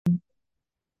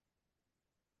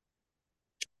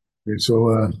Okay,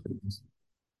 so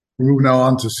we move now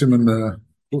on to Siman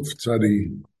Kuf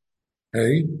Tzadi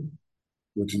A,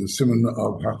 which is the Siman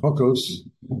of Harchakos,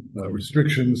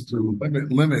 restrictions to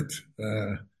limit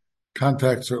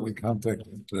contact, certainly contact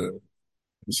that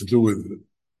has to do with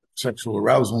sexual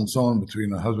arousal and so on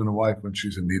between a husband and wife when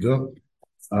she's in Niddah.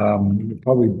 It'll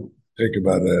probably take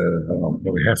about I don't know,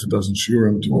 probably half a dozen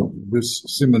shiurim to go through this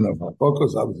siman of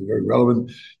Harchakos. Obviously, very relevant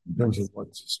in terms of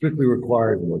what's strictly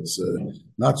required, what's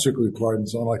not strictly required, and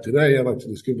so on. Like today, I'd like to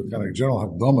just give a kind of general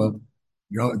hakdama,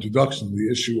 introduction to the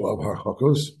issue of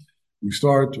Harchakos. We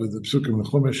start with the psukim in the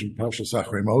Chumash and Parshas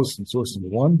Achremos, in source number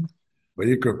 1,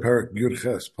 Vayikra Perak Yud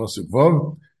Ches Pasuk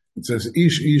Vav. It says,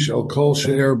 "Ish al kol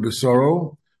she'er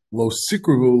b'saro." Lo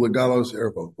sikruvu legalos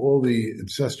erbo. All the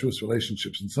incestuous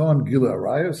relationships and so on. Gila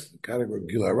arayas, the category of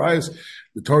gila arayas.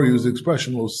 The Torah uses the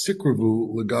expression lo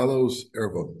sikruvu legalos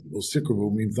erbo. Lo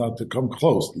sikruvu means not to come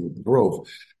close, grove,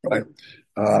 right?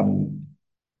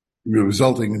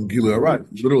 Resulting in gila arayas.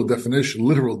 Literal definition of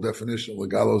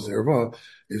legalos erbo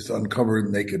is to uncover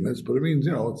nakedness, but it means,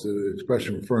 it's an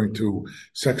expression referring to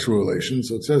sexual relations.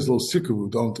 So it says lo sikruvu,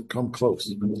 don't come close.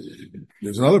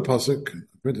 There's another pasuk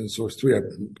printed in source 3. I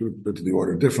printed the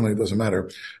order differently. It doesn't matter.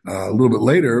 A little bit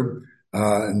later,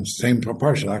 in same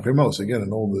parsha, Achremos, again,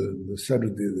 and all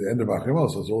the end of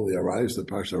Achremos, is all the arayos, the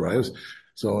parsha arayos.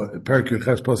 So, Perak Yud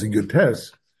Ches Pasuk Yud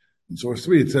Tes, in source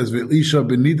 3, it says, V'lisha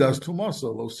b'nidas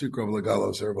tumosa, lo sikrav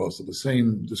legalos ervos. So the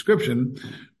same description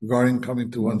regarding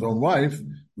coming to one's own wife,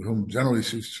 with whom generally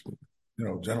she's,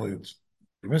 generally it's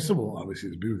permissible, obviously,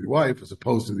 to be with your wife, as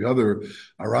opposed to the other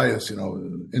arayos,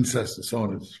 incest and so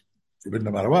on. It's forbidden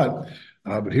no matter what.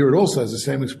 But here it also has the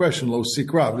same expression, lo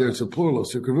sikrav. There it's a plural, lo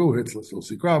sikravu, it's lo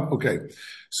sikrav. Okay.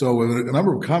 So with a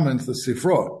number of comments, the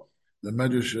Sifra, the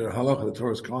Medrash Halacha, the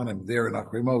Torah's Kohanim, there in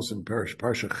Achremos and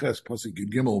Parsha Ches, Pasuk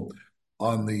Yud Gimel,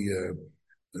 on the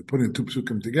putting the two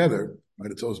psukim together, right?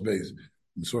 It's Os Beis,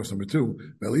 in source number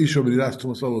 2. Ve'lisho b'didas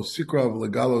tumasolo sikrav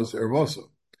legalos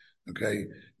ervoso. Okay,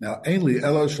 now, ainly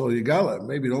ela shal yigala,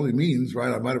 maybe it only means,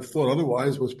 right, I might have thought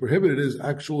otherwise, what's prohibited is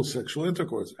actual sexual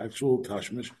intercourse, actual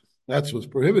tashmish, that's what's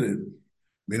prohibited.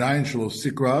 Minayin shalo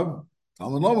sikrav,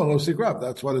 Talmud Loma lo sikrav,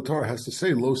 that's why the Torah has to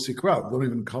say lo sikrav, don't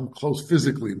even come close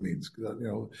physically means,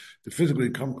 to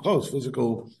physically come close,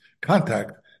 physical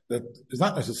contact, that is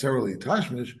not necessarily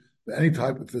tashmish, but any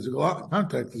type of physical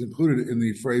contact is included in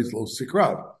the phrase lo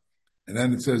sikrav. And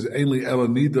then it says, ainly ela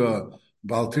niddah,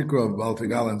 Bal Tikra, Bal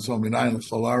Tigal, and so Minayin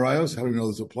Chol Arayos. How do we know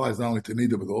this applies not only to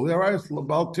Niddah, but all the Arayos?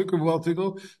 Bal Tikra, Bal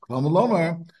Tigal, Talmud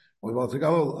Lomar, or Bal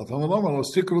Tigal, Talmud Lomar, Lo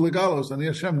Sikru Legalos, and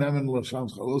Yashem Nemen Lo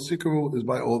Shamscha. Lo Sikru is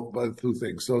by the two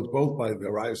things. So it's both by the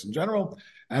Arayos in general,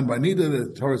 and by Niddah,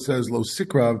 the Torah says Lo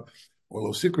Sikrav, or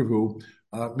Lo Sikruvu,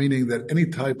 meaning that any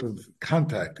type of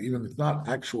contact, even if it's not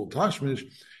actual tashmish,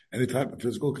 any type of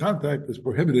physical contact is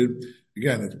prohibited.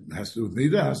 Again, it has to do with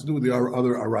Niddah, it has to do with the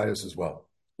other Arayos as well.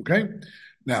 Okay,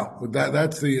 now with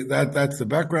that's the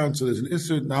background. So there's an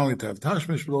issue not only to have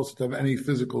tashmish, but also to have any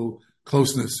physical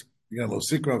closeness. Again, lo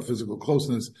sikra, physical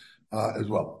closeness as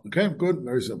well. Okay, good,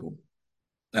 very simple.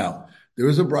 Now there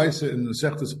is a brisa in the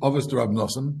Sechtes Avos D'Rab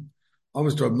Nosson.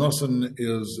 Avos D'Rab Nosson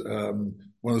is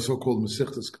one of the so-called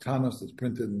Mesechtes Ketanos that's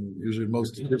printed in usually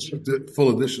most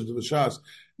full editions of the Shas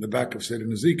in the back of Seder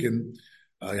Nezikin.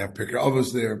 You have Pirkei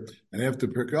Avos there, and after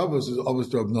Pirkei Avos is Avos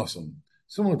D'Rab Nosson.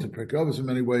 Similar to Pirkei Avos in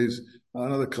many ways,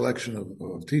 another collection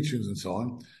of teachings and so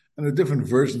on, and the different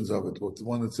versions of it. The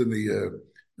one that's in the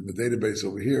database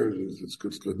over here is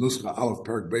Nuskha Aleph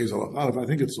Perak Beis Aleph Aleph. I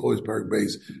think it's always Perak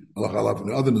Beis Aleph Aleph and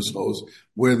the other Nuschos,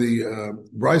 where the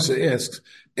Brisa asks,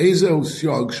 "Ezo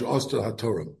Syog She'osta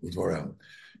HaTorah L'Dvarah."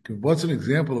 What's an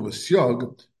example of a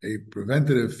syog, a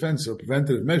preventative fence or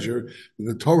preventative measure that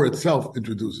the Torah itself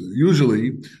introduces?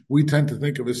 Usually, we tend to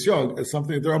think of a syog as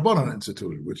something that the Rabbanan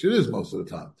instituted, which it is most of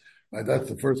the time. Right? That's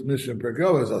the first mission in Pirkei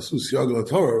Avos, Asu Syog La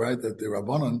Torah, right? That the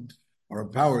Rabbanan are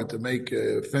empowered to make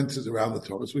fences around the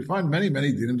Torah. So we find many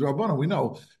dinim Rabbanan. We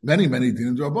know many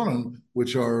dinim Rabbanan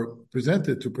which are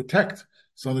presented to protect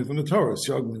something from the Torah.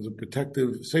 Syog means a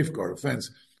protective safeguard, a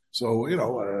fence. So,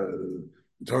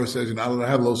 the Torah says you're not allowed to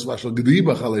have lo slashal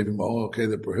gediba chalevim. Okay,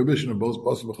 the prohibition of both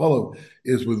basar b'chalav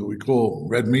is with what we call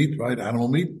red meat, right? Animal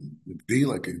meat,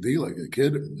 like a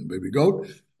kid, a baby goat,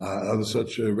 other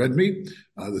such red meat.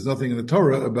 There's nothing in the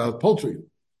Torah about poultry.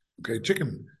 Okay,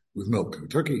 chicken with milk,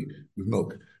 turkey with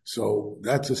milk. So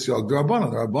that's a siyag d'Rabbanan.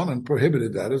 The Rabbanan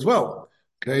prohibited that as well.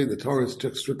 Okay, the Torah,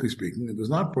 strictly speaking, it does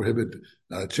not prohibit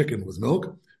chicken with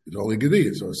milk. It's only gedi.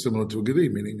 It's similar to a gedi,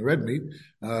 meaning red meat.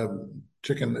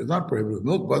 Chicken is not prohibited with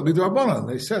milk, but midrabanan.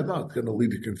 They said, no, it's going to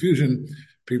lead to confusion.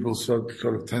 People sort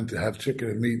of tend to have chicken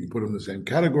and meat and put them in the same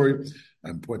category.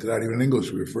 And pointed out, even in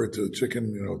English, we refer to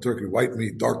chicken, turkey, white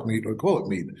meat, dark meat, or call it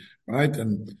meat, right?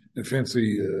 And in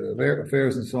fancy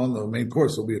affairs and so on, the main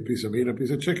course will be a piece of meat, a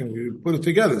piece of chicken. We put it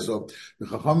together. So the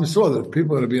Chacham saw that if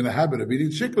people are going to be in the habit of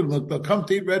eating chicken, they'll come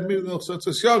to eat red meat, and so it's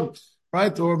a syag,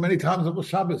 right? Or many times on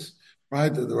Shabbos,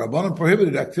 right? The Rabbanan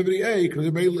prohibited activity A because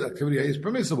activity A is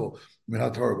permissible, but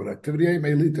activity A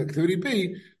may lead to activity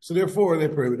B, so therefore they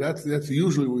prohibit. That's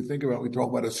usually what we think about when we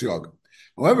talk about a syag.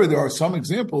 However, there are some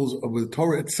examples of where the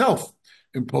Torah itself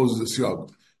imposes a syag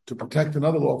to protect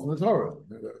another law from the Torah.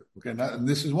 Okay, and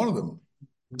this is one of them.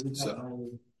 So,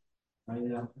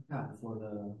 for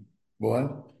the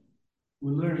what?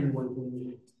 we're learning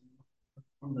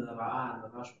from the Ra'ah and the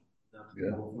Rashba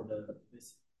for the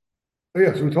this. Oh,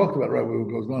 yeah, so we talked about, right,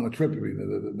 we goes on a trip,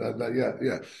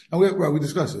 yeah. And we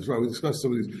discussed this, right? We discussed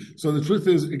some of these. So the truth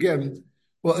is, again,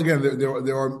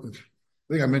 there are, I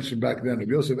think I mentioned back then,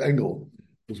 Yosef Engel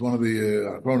was one of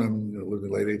the Achronim, lived in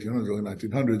the late 1800s, early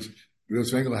 1900s.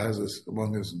 Yosef Engel has this,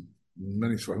 among his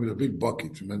many stories, he was a big bucky,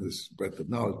 tremendous breadth of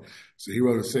knowledge. So he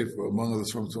wrote a sefer, among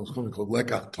others, from something called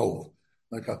Lekach Tov.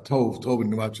 Lekach Tov in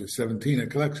Gematria 17, a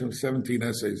collection of 17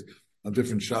 essays on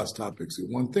different Shas topics.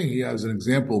 One thing, he has an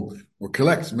example, or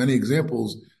collects many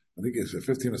examples, I think it's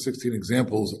 15 or 16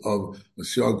 examples of a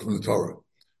syag from the Torah.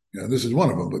 Yeah, this is one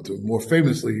of them, but more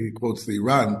famously, he quotes the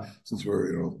Iran, since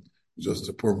we're, just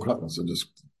a Purim Katan, so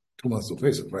just 2 months to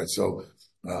face it, right? So,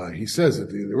 he says that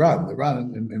the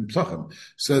Iran in Psachim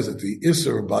says that the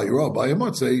Isser of Bal Yirah, Bal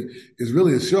Yamotzei is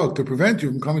really a syag to prevent you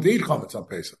from coming to eat chametz on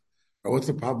Pesach. Now, what's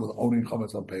the problem with owning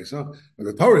chametz on Pesach? Well,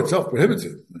 the Torah itself prohibits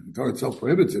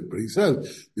it. But he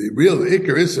says the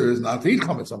Iker Isser is not to eat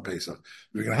chametz on Pesach.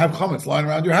 You're going to have chametz lying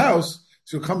around your house,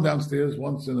 so you'll come downstairs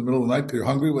once in the middle of the night because you're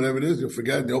hungry, whatever it is, you'll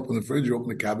forget, you open the fridge, you open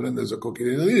the cabinet, and there's a cookie,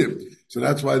 and you'll eat it. So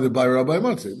that's why the Bal Yirah Bal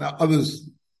Yamotzei. Now, others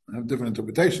have different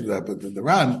interpretations of that, but the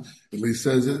Ran at least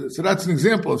says it. So that's an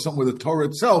example of something where the Torah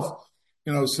itself,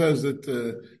 says that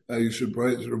you should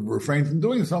refrain from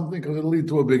doing something because it'll lead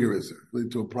to a bigger Isser,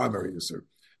 lead to a primary Isser.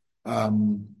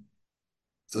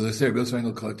 So they say Yosef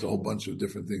Engel collects a whole bunch of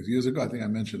different things. Years ago, I think I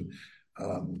mentioned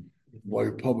while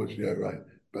you published, yeah, right,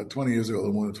 about 20 years ago, a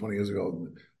little more than 20 years ago,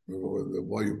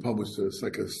 while you published it's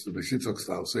like a Beshitzok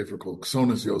style sefer called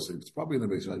Ksonis Yosef. It's probably in the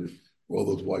basement where all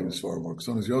those YU Svarim are.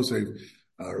 Ksonis Yosef.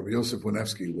 Rabbi Yosef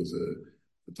Winevsky was a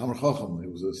Talmid Chacham. He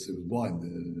was blind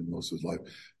in most of his life.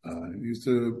 He used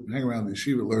to hang around the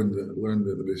yeshiva, learned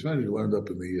the basement. He learned up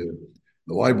in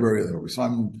the library. And Rabbi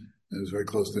Simon was very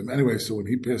close to him. Anyway, so when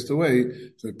he passed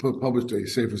away, so he published a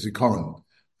Sefer Zikaron,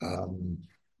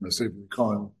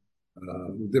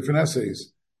 with different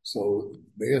essays. So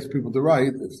they asked people to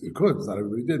write, if they could. Not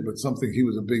everybody did, but something. He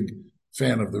was a big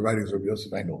fan of the writings of Rabbi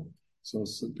Yosef Engel. So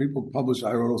people publish.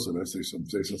 I wrote also an essay. Some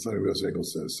say something Rabbi Yosef Engel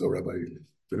says. So Rabbi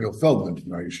Daniel Feldman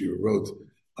from our yeshiva wrote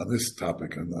on this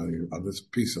topic, on this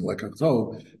piece in Lekach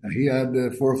Tov, and he had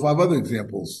 4 or 5 other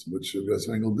examples which Rabbi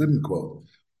Yosef Engel didn't quote.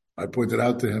 I pointed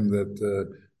out to him that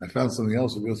I found something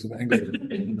else Rabbi Yosef Engel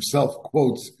himself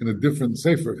quotes in a different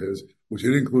sefer of his, which he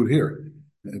didn't include here.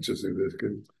 Interesting.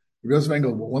 Rabbi Yosef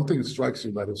Engel, one thing that strikes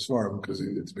you about his farm, because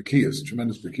it's Bekias,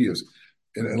 tremendous Bekias,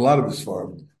 in a lot of his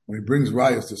farm, when he brings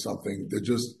rayas to something,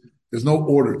 there's no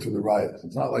order to the rayas.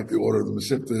 It's not like the order of the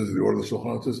Mesiptas or the order of the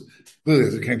Shulchan. It's just clearly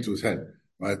as it came to his head,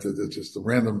 right? It's just a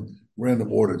random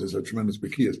order. There's a tremendous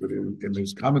Bekias. But in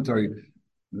his commentary,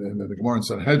 in the Gemara in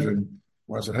Sanhedrin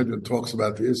talks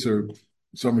about the Isser.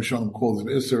 Some Rishonim calls it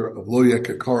Isser of Lo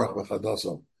Yekeh Korach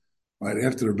V'Chadaso. Right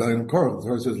after the rebellion of Korach, the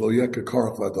Torah says Lo Yekeh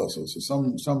Korach V'Chadaso. So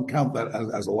some count that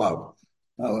as allowed.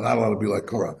 Not allowed to be like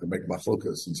Korach and make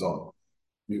machlokas and so on.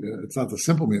 It's not the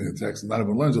simple meaning of the text, and not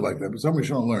everyone learns it like that. But some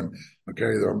Rishonim learn. Okay,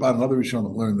 there are about another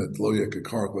Rishonim learn that Lo Yekeh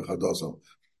Korach V'Chadaso.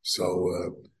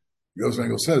 So Yosef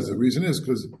Engel says the reason is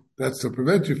because that's to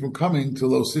prevent you from coming to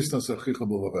Lo Sistas Achicha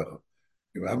B'Lavavecha.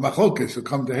 You have machlokes, you'll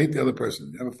come to hate the other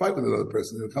person. You have a fight with another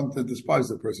person, you'll come to despise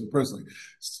the person personally.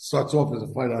 Starts off as a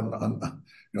fight on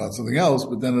something else,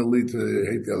 but then it'll lead to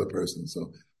hate the other person.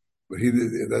 So, but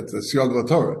that's a syag la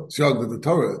Torah. Syag that the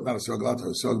Torah, not a syag la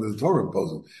Torah, syag that the Torah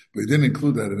imposes. But he didn't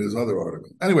include that in his other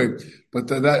article. Anyway, but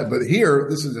here,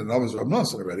 this is an obvious Rav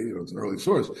Nosson already, it's an early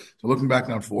source. So looking back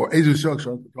now for Ezu Syag,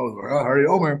 Hari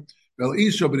Omer, Vel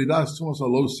Isha B'nidas Tumos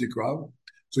Lo Sikrav.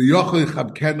 So Yochli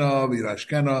Chabkena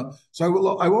V'Yirashkena.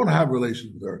 So I won't have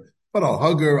relations with her, but I'll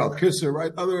hug her, I'll kiss her,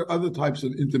 right? Other types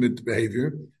of intimate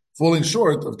behavior, falling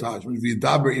short of Tajman.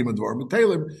 V'Yidaber Imadvar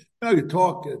B'Taleb. You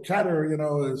talk,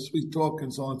 chatter, sweet talk,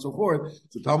 and so on and so forth.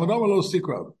 So Talmud Omer Lo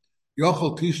Sikrav.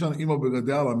 Yochel Tishan Imo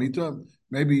Begadel Amita.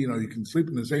 Maybe, you can sleep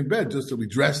in the same bed just to be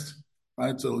dressed,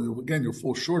 right? So again, you'll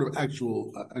fall short of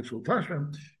actual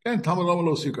tashrim. Again, Talmud Lama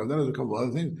Lo Sikra. Then there's a couple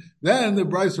other things. Then the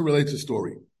Brisa relates a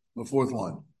story, the fourth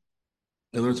line.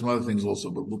 They learn some other things also,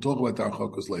 but we'll talk about the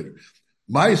Harchakos later.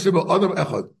 My Sibba Adam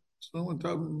Echad. So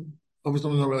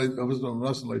obviously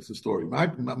relates the story. My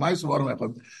Sibba Adam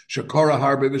Echad. Shakara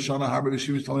Harbe Vishana Harbe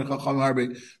Vishivish Talmid Chacham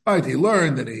Harbe. Right, he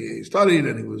learned and he studied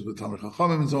and he was with Talmid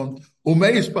Chachamim and so on.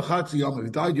 Umeis Bachatzi Yom. He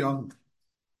died young.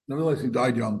 Nevertheless, he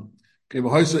died young. Okay, but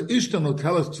Ishtan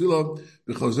Otelas Tzila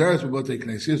B'Chozeres B'Batei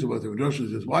Knesiyos B'Batei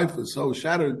Midrashos. His wife was so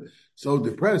shattered, so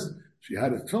depressed. She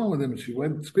had a film with him, and she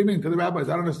went screaming to the rabbis.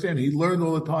 I don't understand. He learned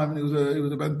all the time, and he was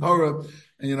a ben Torah,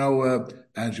 and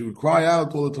and she would cry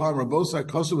out all the time. Rabbosai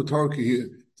Kosu Torah.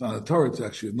 It's not a Torah; it's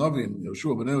actually a Navi and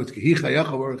Yeshua. But anyway, it's Kihi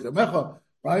Chayecha V'Orech,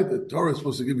 right? The Torah is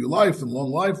supposed to give you life and long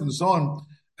life and so on.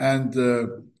 And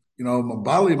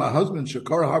Mabali, my husband,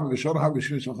 Shakara Harbi V'Shana Harbi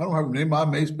Shimi Shachanam Harbi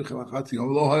Neima Meis B'Chevachati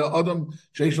Yom Lo Haya Adam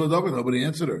Sheish Lo David. Nobody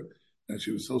answered her, and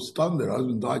she was so stunned that her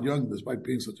husband died young, despite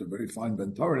being such a very fine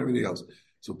ben Torah and everything else.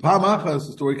 So Pam Achas,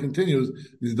 the story continues.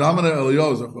 This Damana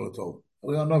Eliyahu Zachotov,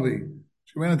 Eliyahu Navi.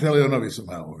 She ran into Eliyahu Navi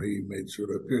somehow, or he made sure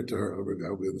to appear to her.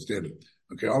 However we understand it.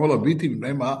 Okay, Amala Biti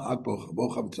B'Neima At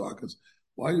Bochav Tzakas.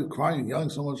 Why are you crying, yelling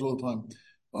so much all the time?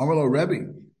 Amala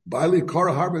Rebbe. Baili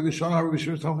Kara Harbe Vishana Harbe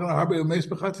Vishana Tamkana Harbe Umeis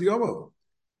B'Chatzi Yomo.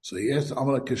 So he asked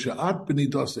Amala Kishaat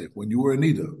B'Nidaseh, when you were a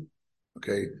Niddah.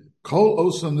 Okay. Kol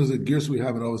Osam, there's a gears we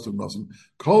have in Ovos of Nosam.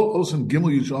 Kol Osam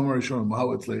Gimel Yisham Rishon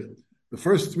Mahu Etzlech. The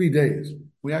first 3 days,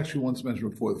 we actually once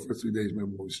mentioned before, the first 3 days maybe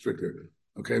we'll be stricter.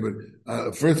 Okay, but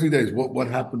first 3 days, what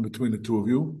happened between the two of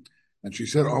you? And she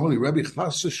said, Amali Rebbe,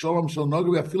 Chas Shalom Shal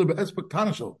Nogavi, I feel a bit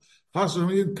expectanishal. Chas Shalom,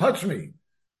 he didn't touch me.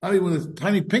 Not even with a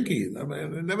tiny pinky. It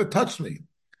never touched me.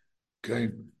 Okay.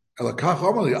 Elakach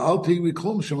Amali, Alti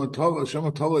Wiklum,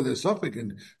 Shematova, there's suffix,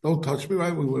 and don't touch me,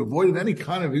 right? We avoided any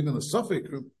kind of even a suffix.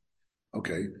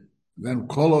 Okay. Then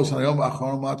Kolos Hayom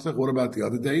Achon Matzach, what about the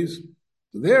other days?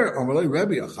 So there, Amalei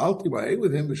Rebbe, Achalti, I ate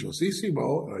with him, V'shosisi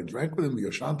Bo, and I drank with him,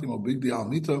 V'yashanti Mo Big Di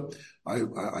Almita.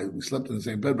 We slept in the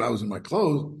same bed, but I was in my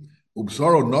clothes.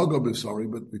 Ubsaro Nogo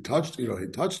B'sari, but we touched, he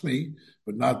touched me,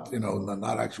 but not,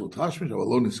 not actual touchment.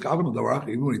 Even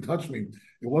when he touched me,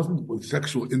 it wasn't with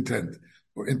sexual intent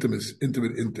or intimate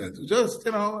intent. It was just,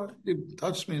 he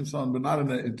touched me and so on, but not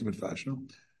in an intimate fashion.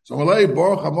 So Amalei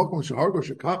Baruch HaMokom Shehargo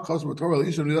Shekach Chas Torah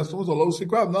Elisha, that's almost a low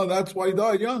secret. No, that's why he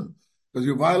died young. Because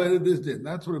you violated this din.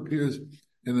 That's what appears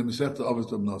in the Masechta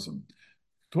Avos of Nosam.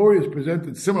 Torah is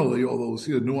presented similarly, although we'll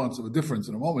see a nuance of a difference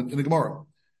in a moment, in the Gemara.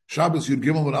 Shabbos, Yud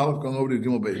Gimel But Aleph, going over to Yud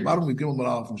Gimel Beis. Bottom Yud Gimel But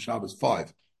Aleph from Shabbos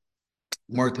 5.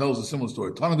 Gemara tells a similar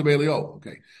story. Tana de Beilio.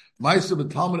 Okay. Ma'aseh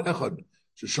b'Talmud Echad.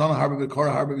 Shoshana Harbe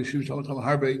v'Kara Harbe v'Shiv Shalom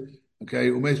Harbe. Okay.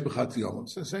 Umeis b'Chatzi Yom.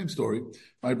 It's the same story.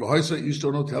 Right. B'Hoysa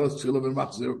Yishto No Telas Tzilah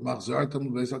v'Machzar Tam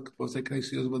v'Veisak V'Sei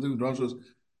Knesiyos v'Du Drashos.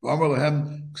 V'Amar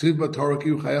Lehem Ksiv b'Torah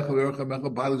Kiu Chayecha v'Erecha Mecha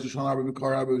Ba'al Shoshana Harbe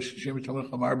v'Kara Harbe v'Shim Shalom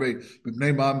Harbe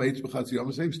B'Bnei Ma Meitz b'Chatzi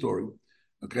Yom. Same story.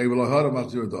 Okay. V'Lohara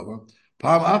Machzir Davar.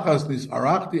 Pam Achas Nis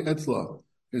Arachti Etzla.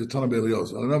 Here's a ton of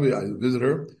Belios. I visit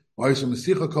her. Why is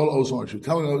Mesicha Kol Osman? She was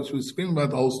telling her, she was screaming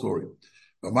about the whole story.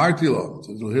 Amartilo,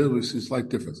 so here we see a slight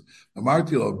difference.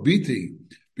 Amartilo, Biti,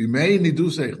 Bimei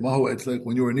Nidusech, Mahu Etzlech,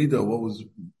 when you were in Niddah, what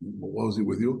was he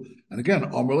with you? And again,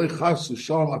 Amrlei Chas,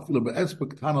 Shalom, Afila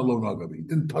Be'etzbek, Tana Lo Nagabi. He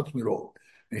didn't touch me at all.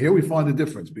 And here we find the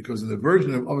difference, because in the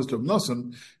version of Avos of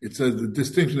Nosson, it says the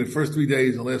distinction in the first 3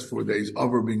 days and the last 4 days of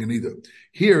her being in Niddah.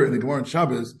 Here in the Gemara in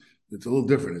Shabbos, it's a little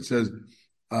different. It says,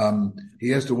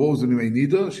 he asked her, what was the Bimei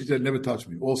Niddah? She said, never touched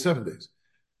me, all 7 days.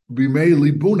 Bimei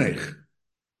Libunech.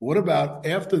 What about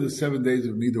after the 7 days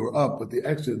of Niddah were up, but the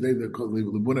extra day they're called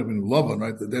Libunech in Lavan,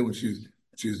 right? The day when she's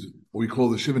what we call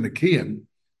the Shiva Nekian,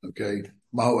 okay,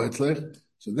 Mahu Etzlech.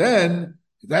 So then,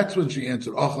 that's when she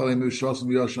answered, okay?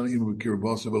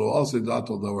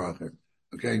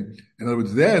 In other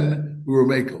words, then we were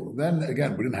Mekel. Then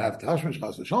again, we didn't have Tashmish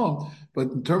Chas V'Shalom,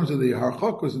 but in terms of the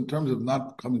Harchakos, in terms of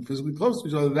not coming physically close to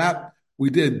each other, that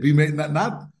we did be made,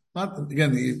 not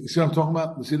again, you see what I'm talking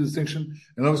about? You see the distinction?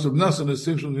 And obviously, the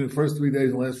distinction between the first 3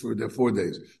 days and the last 4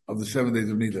 days of the 7 days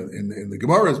of Niddah. In the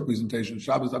Gemara's presentation,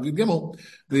 Shabbos Abdul Gimel,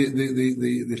 the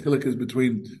chiluk is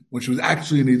between when she was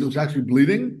actually in Niddah, was actually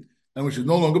bleeding, and when she was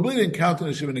no longer bleeding, counting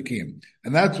the Shiva Nekim.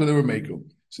 And that's where they were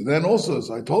making. So then also,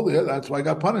 so I told her, that's why I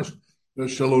got punished.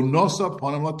 Shalonosa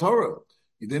panim la Torah.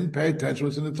 He didn't pay attention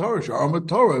what's in the Torah. Sha'arma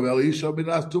Torah, v'elisha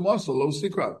b'nas tumasa, lo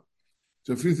sikra.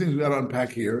 So a few things we got to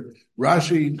unpack here.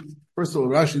 Rashi, first of all,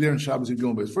 Rashi there in Shabbos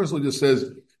Yom Beis. First of all, it just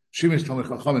says, Shimish Talmid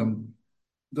Chachamim,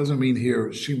 doesn't mean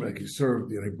here Shima like he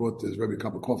served, he brought his Rebbe a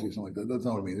cup of coffee or something like that. That's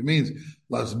not what it means. It means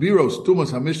Las Biros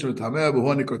Tumas Hamishra Tameh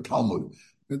B'Honik or Talmud.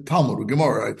 Talmud or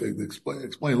Gemara, right? They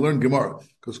explain, learn Gemara.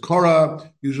 Because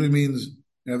Korah usually means,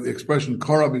 the expression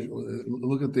Korah,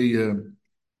 look at the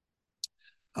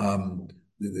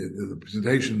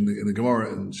presentation in the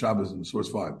Gemara and Shabbos in source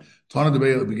 5. Tana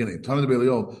Debei at the beginning. Tana Debei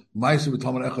Leo, Maisa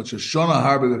B'Talmud Echad Sheshona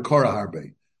Harbe V'Korah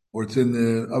Harbe. Or it's in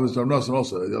the Avos Darnos and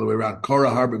also the other way around. Korah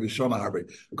Harbe V'Shona Harbe.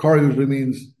 Korah usually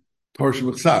means Torah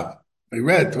Shevachsav. I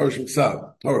read Torah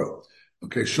Shevachsav, Torah.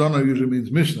 Okay, Shona usually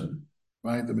means Mishnah,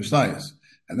 right? The Mishnayos.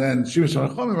 And then Shimon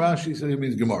Shonachom Rashi said it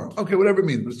means Gemara. Okay, whatever it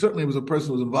means, but certainly it was a person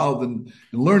who was involved in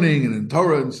learning and in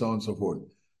Torah and so on and so forth.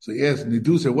 So he asked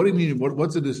Niddah, what do you mean?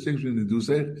 What's the distinction in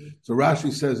Niddah? So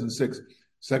Rashi says in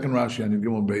second Rashi on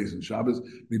Gimel Beis in Shabbos,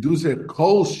 Niddah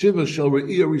Kol Shiva Shel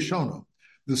Re'iyah Rishona.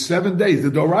 The 7 days, the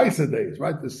Doraisa days,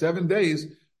 right? The 7 days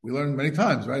we learned many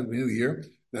times, right? At the beginning of the year,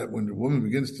 that when the woman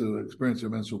begins to experience her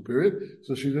menstrual period,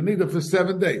 so she's in Niddah for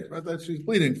 7 days, right? That she's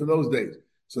bleeding for those days.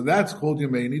 So that's called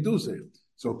Yemei Niddah.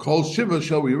 So Kol Shiva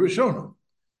Shel Re'iyah Rishona.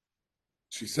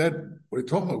 She said, what are you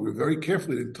talking about? We were very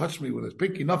careful. He didn't touch me with his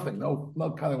pinky, nothing, no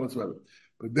kind of whatsoever.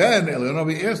 But then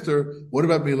Eleonovi asked her, what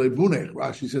about Milei Bunech?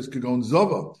 Rashi says, Kagon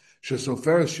Zova,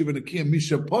 Shesofera Shiva Nekiyim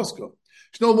Misha Posko.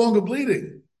 She's no longer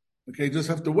bleeding. Okay, just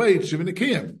have to wait, Shiva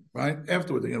Nekiyim, right?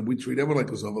 Afterwards, again, we treat everyone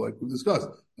like a Zova, like we discussed.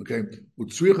 Okay,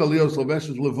 Utsriach Alios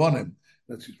Loveshes Levonim.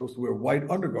 That she's supposed to wear white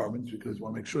undergarments because we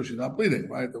want to make sure she's not bleeding,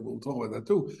 right? We'll talk about that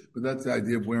too. But that's the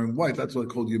idea of wearing white. That's what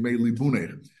it's called Yemei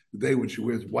Libunech, the day when she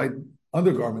wears white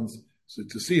undergarments, so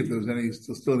to see if there's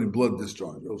still any blood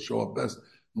discharge. It'll show up best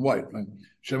in white. Right?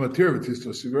 Shematir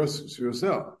v'tisto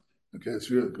sirosel. Okay,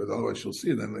 because otherwise she'll see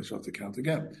it, and then she'll have to count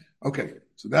again. Okay,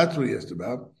 so that's what he asked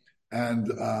about.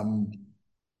 And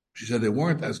she said they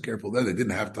weren't as careful then. They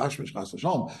didn't have tashmish chas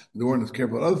v'shalom. They weren't as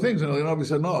careful about other things. And Elionavi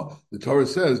said, no. The Torah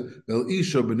says, "Vel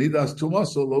isha benidas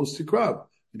tumaso lo sikrav."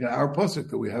 Again, our pasuk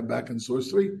that we have back in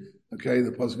source 3. Okay,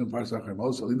 the pasuk in Parshat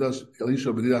Chemos,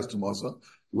 Elisha benidas tumasa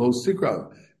lo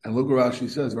sikrav. And look what Rashi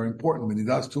says, very important.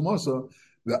 Benidas tumasa,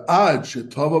 the ad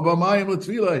shetava b'mayim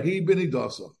l'tvila he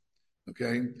benidasa.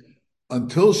 Okay,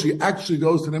 until she actually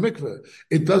goes to the mikveh,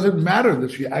 it doesn't matter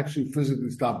that she actually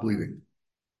physically stopped bleeding.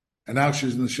 And now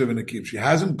she's in the Shiva Nekim. She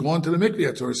hasn't gone to the mikveh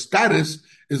yet, so her status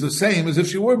is the same as if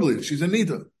she were bleeding. She's a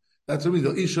Niddah. That's the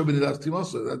reason. Isha b'nidas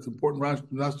timasa. That's important Rashi.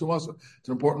 It's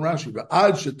an important Rashi. But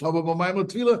ad shetava b'mayim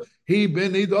l'tvila he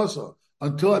benidasa.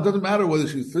 Until it doesn't matter whether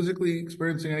she's physically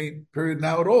experiencing any period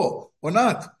now at all or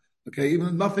not. Okay,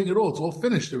 even nothing at all. It's all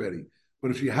finished already.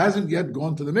 But if she hasn't yet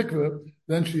gone to the mikveh,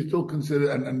 then she's still considered,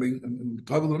 and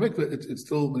travel to the mikveh, it's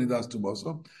still benidas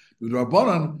tumasa. The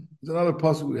Rabbanan is another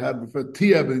pasuk we had before.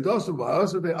 Tia benidasa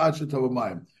v'asa de ad shetava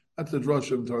b'mayim. That's the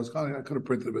drush of Torah's Khan. I could have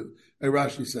printed it, but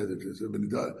Rashi says it. It's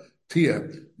Tia,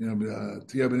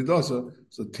 Tia benidasa.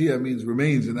 So Tia means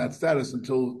remains in that status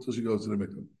until she goes to the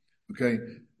mikveh. Okay.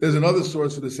 There's another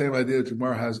source for the same idea that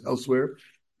Gemara has elsewhere.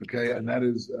 Okay, and that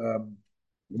is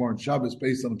Gemara in Shabbos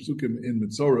based on the psukim in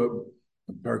Mitzorah,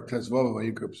 Parak Tesvav,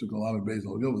 Vayikra, Psukim Lamed Beis,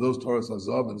 those Torahs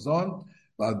Hazav and so on.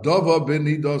 Adava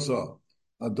b'nidasa.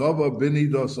 Adava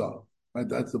b'nidasa. Right,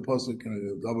 that's the pasuk.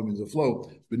 Adava means a flow.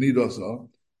 B'nidasa.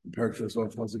 Parak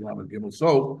Tesvav, Pasuk Lamed Gimel.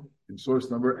 So in source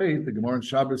number 8, the Gemara in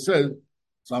Shabbos says,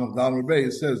 Samach Dalmar Bey,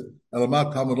 it says,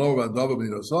 Elamat Talmud Lo Adava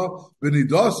b'nidasa.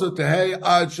 B'nidasa tehei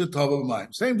ad shetava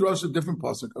b'mayim. Same drasha, different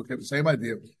pasuk. Okay, the same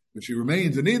idea. But she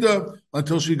remains in Niddah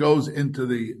until she goes into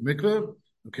the mikveh.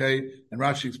 Okay, and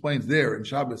Rashi explains there in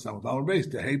Shabbos Samach Dalmar Bey,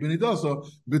 tehei b'nidasa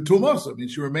b'tumasa.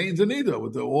 Means she remains in Niddah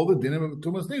with all the dinim of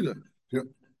tumas Niddah.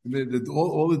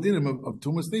 All the dinim of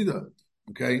tumas Niddah.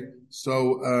 Okay,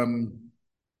 so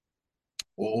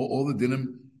all the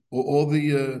dinim, all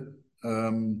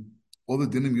the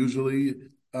dinim usually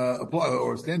apply, or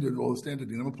all the standard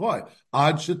dinim apply.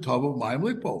 Ad shetava mayim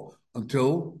likpo,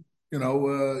 until she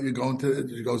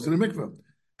goes to the mikveh.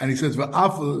 And he says,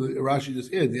 Rashi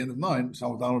just here at the end of 9,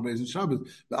 Samach Dalmar Beis in Shabbos,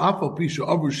 v'afal pisha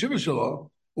avru shiva shelo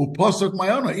upasok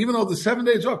mayana. Even though the 7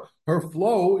 days are her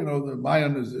flow, the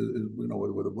mayan is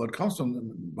where the blood comes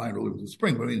from. Mayan really was the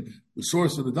spring, but I mean the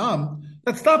source of the dam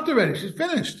that stopped already. She's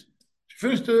finished. She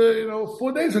finished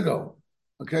 4 days ago.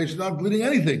 Okay, she's not bleeding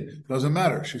anything. Doesn't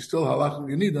matter. She's still halachah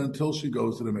Niddah until she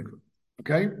goes to the mikveh.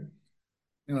 Okay,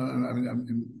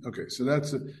 okay. So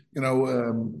that's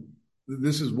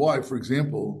this is why, for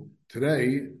example,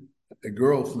 today a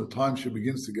girl from the time she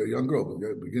begins to get a young girl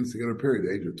begins to get her period,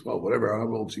 the age of 12, whatever,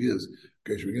 however old she is.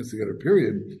 Okay, she begins to get her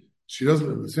period. She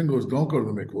doesn't. The singles don't go to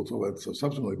the mikveh. We'll talk about it so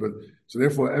subsequently. But so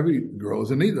therefore, every girl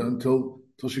is a Niddah until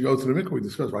she goes to the mikveh. We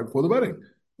discussed right before the wedding.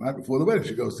 right before the wedding,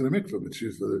 she goes to the mikveh, but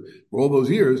for all those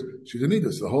years, she's a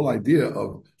niddah. So the whole idea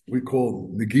of we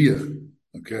call negia,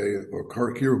 okay, or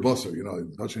kira basar,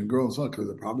 touching a girl and so on, because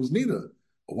the problem is niddah.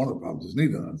 Well, one of the problems is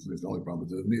niddah. It's the only problem.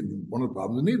 One of the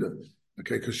problems is niddah.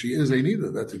 Okay, because she is a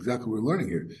niddah. That's exactly what we're learning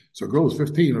here. So a girl is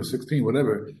 15 or 16,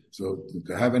 whatever. So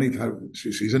to have any type,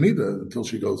 she's a niddah until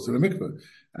she goes to the mikveh,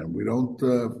 and we don't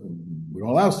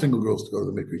allow single girls to go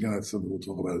to the mikveh. Again, that's something we'll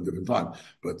talk about at a different time.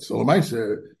 But Solomai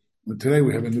today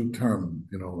we have a new term,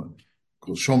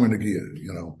 called shomer negia.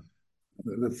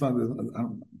 That's not.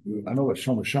 I know what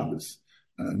shomer Shabbos.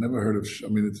 I never heard of.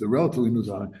 It's a relatively new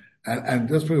time. And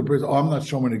just for the person, I'm not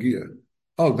shomer negia.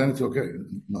 Oh, then it's okay.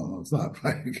 No, it's not.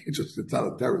 Right? It's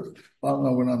not a terrorist. Oh,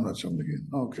 no, I'm not shomer negia.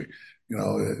 Oh, okay.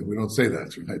 We don't say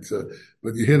that, right? So,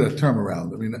 but you hear that term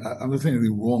around. I'm not saying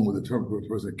anything wrong with the term for a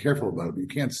person. Careful about it. But you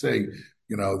can't say,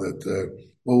 that.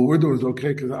 Well, what we're doing is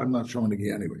okay because I'm not shomer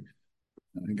negia anyway.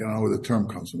 I don't know where the term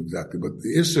comes from exactly, but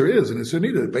the Isser is an Isser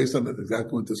Niddah, based on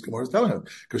exactly what this Gemara is telling us,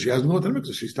 because she hasn't gone to the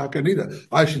mikveh. She's stuck in Niddah.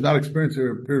 Why she's not experiencing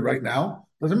her period right now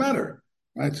doesn't matter,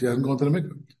 right? She hasn't gone to the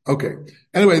mikveh. Okay.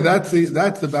 Anyway, that's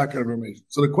the background information.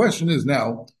 So the question is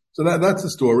now, so that's the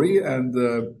story, and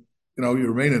you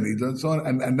remain in Niddah and so on,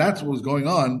 and that's what was going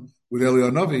on with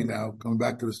Eliyahu Navi. Now coming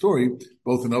back to the story,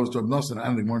 both in Novus Torah Nosson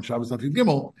and the Gemara in Shabbos Nafid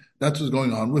Gimel, that's what's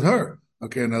going on with her.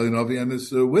 Okay, and Eliyahu Navi and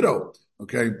this widow.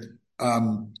 Okay.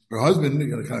 Her husband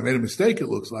kind of made a mistake, it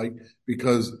looks like,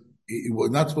 because he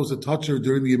was not supposed to touch her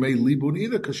during the Yemei Libun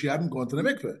either, because she hadn't gone to the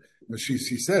mikveh. She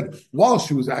said, while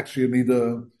she was actually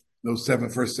in those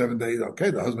first 7 days,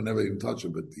 okay, the husband never even touched her,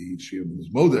 but she was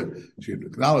modeh. She had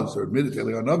acknowledged or admitted to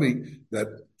Eliyahu Navi that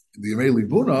the Yemei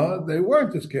Libuna, they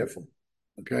weren't as careful.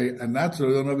 Okay, and that's what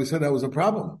Eliyahu Navi said that was a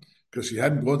problem, because she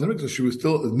hadn't gone to the mikveh. She was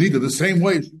still Niddah the same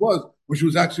way she was when she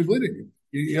was actually bleeding.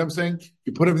 You know what I'm saying?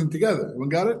 You put everything together. Everyone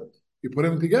got it? You put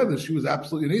everything together. She was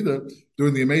absolutely Niddah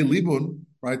during the Yemei Libun,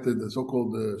 right? The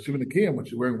so-called Shiva Nikiyim, when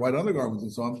she's wearing white undergarments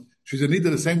and so on. She's a Niddah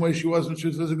the same way she was when she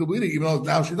was physically bleeding, even though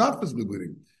now she's not physically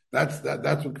bleeding. That's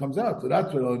what comes out. So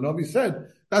that's what Novi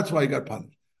said. That's why he got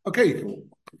punished. Okay, you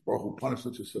can punish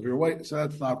such a severe way. So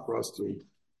that's not for us to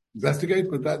investigate,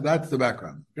 but that's the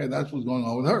background. Okay, that's what's going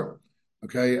on with her.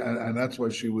 Okay, and that's why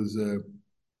she was, the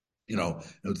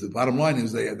bottom line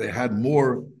is they had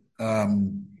more.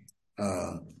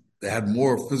 They had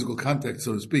more physical contact,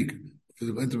 so to speak,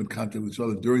 physical intimate contact with each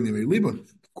other during the Yemei Libun.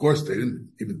 Of course, they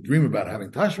didn't even dream about having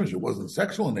tashmish. It wasn't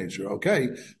sexual in nature, okay,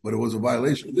 but it was a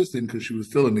violation of this thing because she was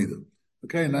still a niddah.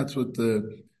 Okay, and that's what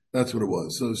it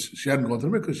was. So she hadn't gone to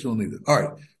the mikveh, she's still a niddah. All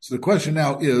right. So the question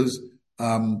now is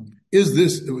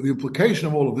this the implication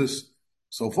of all of this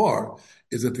so far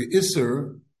is that the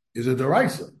isser is a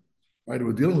deraisa, right?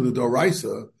 We're dealing with a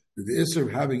deraisa, the isser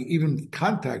of having even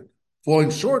contact falling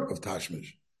short of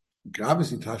tashmish. Okay,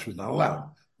 obviously, Tasha is not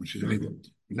allowed when she's an niddah.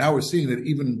 Now we're seeing that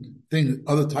even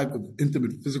other type of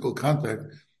intimate physical contact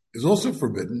is also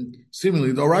forbidden,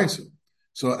 seemingly d'oraisa.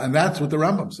 So, and that's what the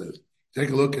Rambam says.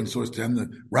 Take a look in source 10. The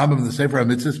Rambam in the Sefer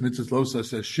HaMitzvahs, Mitzvahs Losa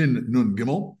says Shin Nun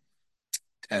Gimel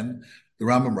 10. The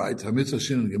Rambam writes HaMitzvah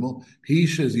Shin Nun Gimel He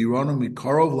says Yironu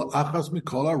Mikarov La'achas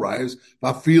Mikol Arayas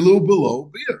Vafilu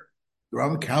Below Beer. The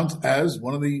Rambam counts as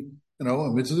one of the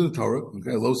mitzvahs of the Torah.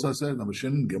 Okay, Losa says number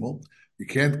Shin Nun Gimel. You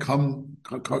can't come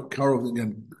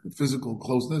again physical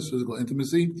closeness, physical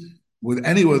intimacy with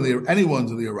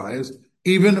anyone's of the arayas,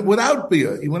 even without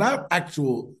bia, even without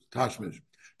actual tashmish.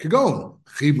 Kagon,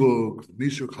 chibuk,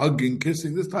 mishuk, hugging,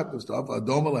 kissing, this type of stuff.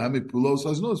 Adoma lahami pulos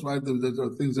haznus, right? There are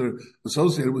things that are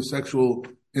associated with sexual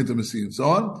intimacy and so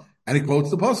on. And he quotes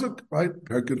the pasuk, right?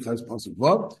 Perkut has pasuk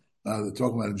vav. They're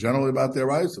talking about generally about their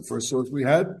arayas. The first source we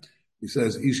had. He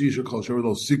says, "Ishi shekol shever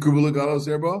lo sikruvu legalos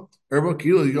erba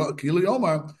kila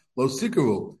yomar lo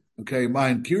sikruvu." Okay,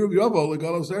 mine kiruv yovo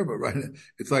legalos erba. Right?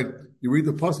 It's like you read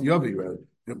the pasuk Yavi, right?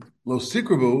 Lo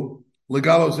sikruvu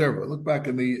legalos erba. Look back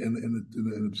in the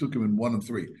psukim in 1 and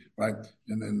 3, right?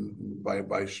 And then by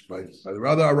the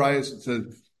other arayas it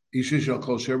says, "Ishi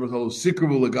shekol shever lo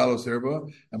sikruvu legalos erba,"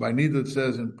 and by Niddah it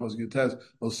says in pasuk Yutes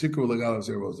lo sikruvu legalos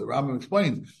erba. The Rambam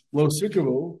explains lo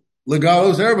sikruvu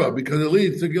legalos erba, because it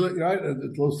leads to right.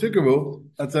 It's lo sikruvu.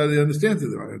 That's how they understand it,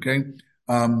 right? Okay.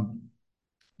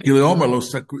 Kiliomer lo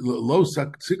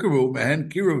sikruvu mehen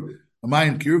kiruv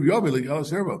amayin kiruv yovi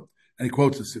legalos erba, and he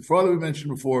quotes the sifra that we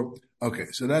mentioned before. Okay,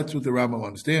 so that's what the Rambam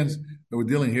understands. That we're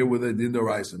dealing here with a din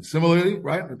d'oraisa. Similarly,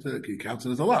 right? He counts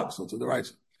it as a lot, so it's a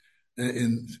d'oraisa.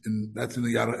 That's in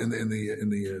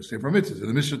the Sefer Mitzvahs in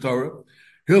the Mishnah Torah.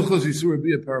 Hilchos Yisur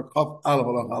Bia Parakov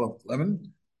Aleph Aleph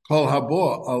 11. Kol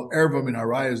habo al erva min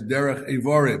harayas derech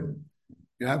evarim.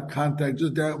 You have contact,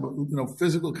 just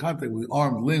physical contact with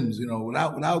arms, limbs,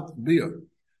 without beer.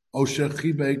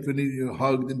 Oshechibek, when you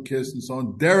hugged and kissed and so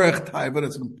on. Derech taiva,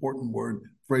 that's an important word,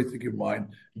 phrase to keep in mind.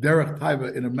 Derech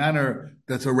taiva, in a manner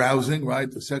that's arousing,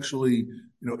 right? A sexually,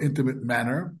 intimate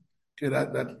manner. Okay,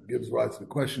 that gives rise to the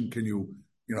question, can you,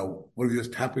 what if you're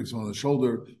just tapping someone on the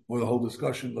shoulder, or the whole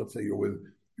discussion, let's say you're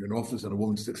in an office and a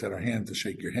woman sticks out her hand to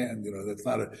shake your hand, that's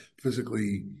not a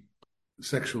physically,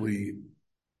 sexually,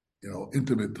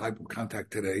 intimate type of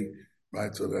contact today,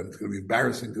 right? So that it's going to be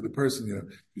embarrassing to the person,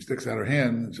 she sticks out her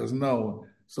hand and she doesn't know.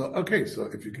 So, okay, so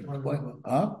if you can explain,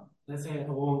 let's say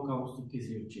a woman comes to kiss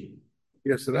your cheek.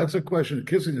 Yeah, so that's a question.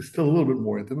 Kissing is still a little bit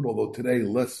more intimate, although today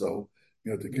less so,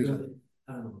 to kiss.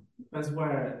 I don't know. Depends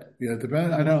where. Yeah, it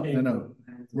depends. I know.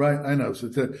 Right, I know. So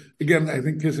again, I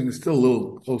think kissing is still a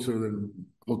little closer than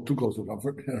too close to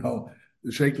comfort.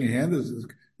 The shaking hand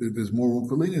there's more room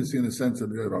for leniency in the sense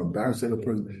that embarrass the other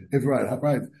person. If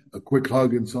right, a quick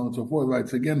hug and so on and so forth. Right.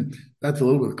 So again, that's a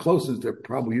little bit closer. There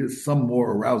probably is some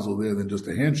more arousal there than just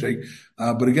a handshake.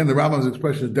 But again, the Rambam's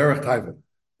expression is derech taiva.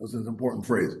 That's an important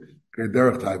phrase. Okay,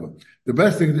 derech taiva. The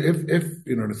best thing, if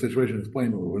in a situation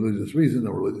explained for religious reason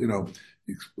or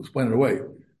explain it away.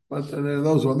 But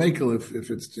those who are makel, if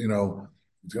it's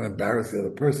it's going to embarrass the other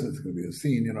person, it's going to be a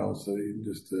scene, so you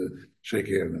just shake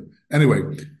hand. Anyway,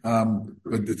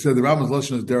 but it said the Rambam's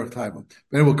lesson is derech taiva.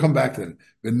 Then we'll come back to it.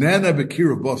 Banana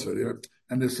bekira bosa,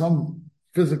 and there's some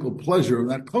physical pleasure in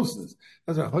that closeness.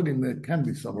 That's a hugging. There can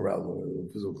be some arousal,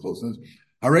 physical closeness.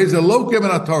 Hareza lokem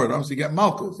and atorah. Obviously, you get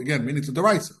malchus again, meaning it's a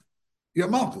deraisa. You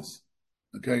get malchus.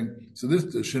 Okay, so this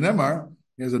shenemar.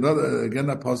 Here's another, again,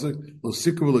 that pasuk, lo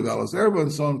sikru legalos erba,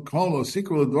 and so on, call lo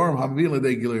sikru ledorim hamvila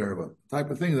de gilei erba.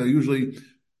 Type of thing that usually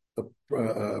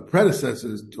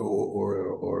predecessors to,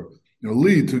 or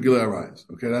lead to gilei arayos.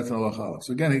 Okay, that's an halacha.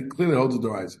 So again, he clearly holds the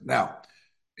deraisa. Now,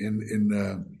 in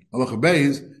halacha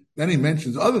beis, then he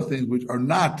mentions other things which are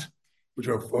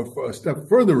a step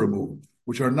further removed,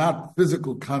 which are not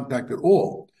physical contact at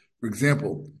all. For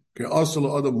example, okay,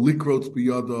 also adam likrots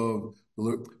biyadav,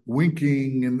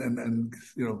 winking and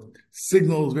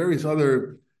signals, various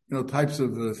other types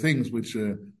of things which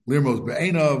lirmos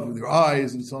be'enav with their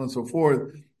eyes and so on and so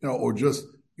forth, or just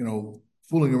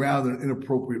fooling around in an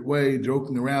inappropriate way,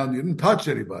 joking around. You didn't touch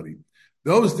anybody.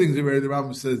 Those things are the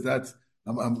Rambam says that's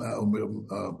okay,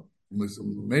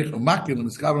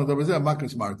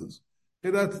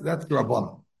 that's the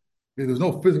Rabbanan. Okay, there's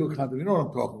no physical contact. You know what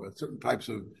I'm talking about? Certain types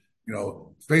of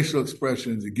facial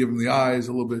expressions. You give them the eyes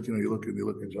a little bit. You look in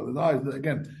each other's eyes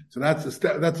again. So that's a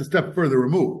step further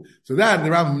removed. So that the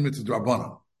Rambam admits is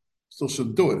Rabbanan. Still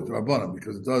shouldn't do it. It's Rabbanan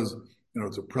because it does.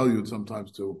 It's a prelude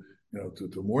sometimes to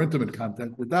more intimate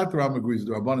contact. With that, the Rambam agrees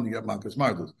with Rabbanan. You get makas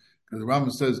martus because the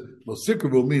Rambam says lo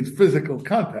sikravu means physical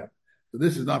contact. So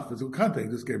this is not physical contact.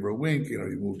 You just gave her a wink. You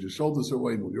moved your shoulders a certain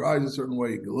way, you moved your eyes a certain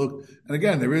way. You can look, and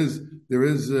again, there is.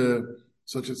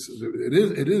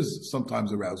 It is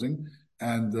sometimes arousing,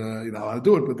 and how to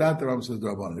do it. But that the Rambam says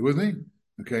Rabbanan. You with me?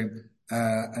 Okay.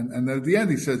 And then at the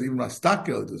end he says even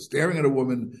mastakel, just staring at a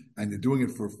woman, and you're doing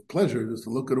it for pleasure, just to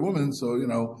look at a woman. So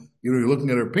you're looking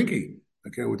at her pinky.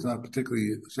 Okay, which is not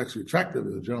particularly sexually attractive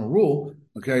as a general rule.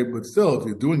 Okay, but still, if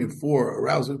you're doing it for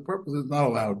arousing purposes, not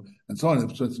allowed, and so on.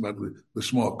 It's about the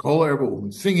shema kola, a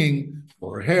woman singing,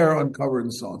 or her hair uncovered,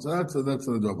 and so on. So that's the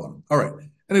Rabbanan. All right.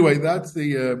 Anyway, that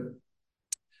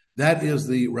is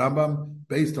the Rambam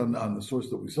based on the source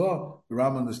that we saw. The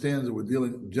Rambam understands that we're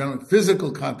dealing generally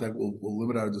physical contact. We'll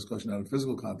limit our discussion out to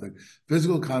physical contact.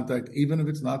 Physical contact, even if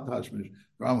it's not tashmish,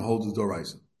 the Rambam holds as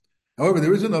doraisa. However,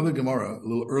 there is another Gemara a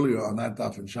little earlier on that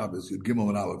daf in Shabbos, Yud Gimel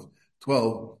and Aleph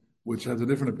 12, which has a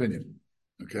different opinion.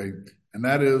 Okay, and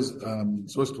that is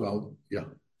source 12. Yeah.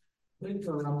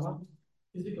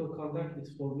 Physical contact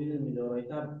is forbidden in the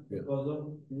Oraita because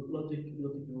of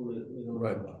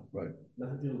Right.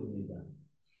 Nothing to do with Niddah.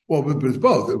 Well, but it's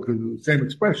both. Because the same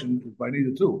expression is by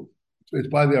Niddah too. It's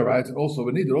by the Oraita, and also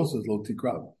but Niddah also is lo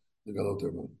tikrav, the galot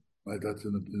termo. Right, that's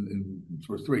in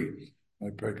source 3.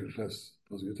 Right, Perikles,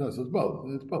 so it's both.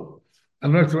 It's both.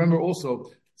 And let's remember also,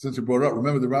 since you brought it up,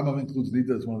 remember the Rambam includes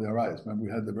Niddah as one of the Arayas. Remember we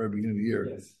had at the very beginning of the year.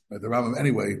 Yes. Right, the Rambam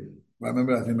anyway. I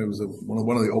remember, I think it was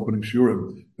one of the opening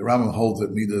shiurim. The Rambam holds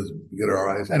that Niddah is get our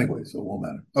eyes anyway, so it won't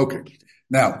matter. Okay.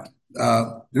 Now,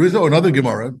 there is another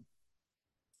Gemara,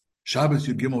 Shabbos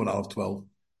Yud Gimel and Aleph 12.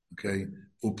 Okay.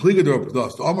 Upligador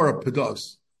Pedos, the Omar of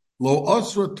Pedos, Lo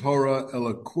Osra Torah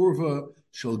Ela Kurva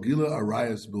Shel Gila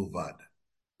Arayas Bilvad.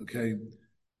 Okay.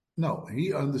 No,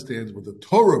 he understands what the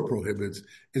Torah prohibits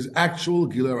is actual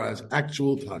Gila Arayas,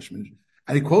 actual Tashmish.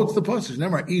 And he quotes the passage.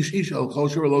 Remember, Ish el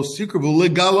kosher lo sikravu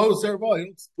legalo serva. You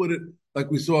don't split it like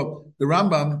we saw the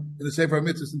Rambam in the Sefer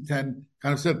Mitzvahs in 10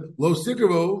 kind of said lo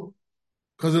sikravu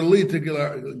because it'll lead to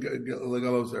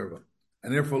legalos erva.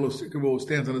 And therefore, lo sikru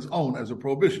stands on its own as a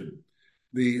prohibition.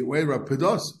 The way Rav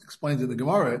Pedos explains in the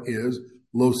Gemara is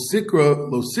lo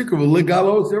sikru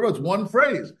legalos erva. It's one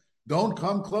phrase. Don't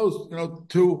come close,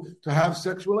 to have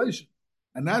sex relation.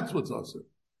 And that's what's also.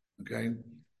 Okay?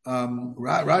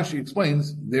 Rashi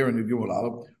explains there in the Gimel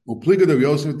Aleph, Upliga de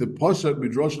Yosef the Poshat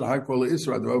Midrosh L'Haikol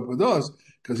Isra the Rav Pedos,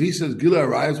 because he says Gila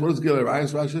Arayas. What is Gila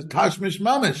Arayas? Rashi says Tashmish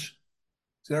Mamish.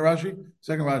 See that Rashi?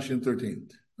 Second Rashi in 13.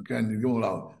 Okay, in the Gimel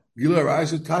Aleph. Gila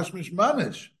Arayas is Tashmish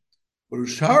Mamish. But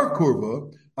Ushar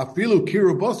Kurva, Afilu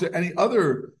Kirubasa, any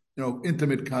other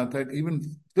intimate contact,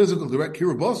 even physical, direct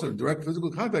kirubasa, direct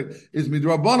physical contact, is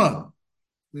midrabanan.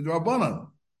 Midrabanan.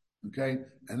 Okay?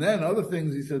 And then other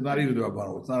things, he says, not even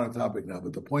midrabanan. It's not our topic now.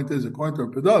 But the point is, according to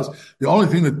Pedas, the only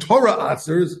thing the Torah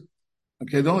answers,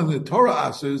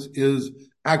 is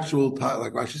actual,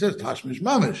 like Rashi says, tashmish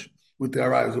mamish, with the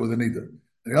arayos or with the niddah.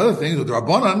 And the other things, the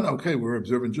drabanan, okay, we're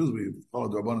observant Jews, we follow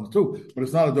drabanan too, but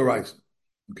it's not a doraisa.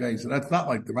 Okay? So that's not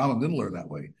like the Rambam didn't learn that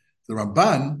way. The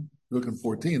Ramban, look at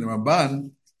 14, the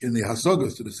Ramban in the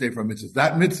Hasogos to the Sefer Mitzvahs,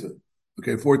 that mitzvah,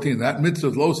 okay, 14, that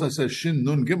mitzvah, Losa says Shin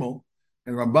Nun Gimel,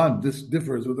 and Ramban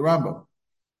differs with the Rambam.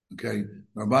 Okay,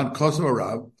 Ramban Kosev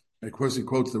Rav, and of course he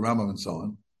quotes the Rambam and so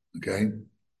on. Okay,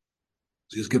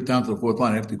 so you skip down to the fourth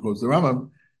line after he quotes the Rambam.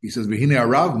 He says, "V'hine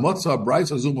Arav Motza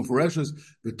Brisa Zuma Foreshes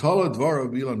V'Tola Dvara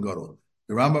Bilan Gadol."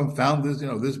 The Rambam found this,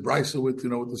 this brisa with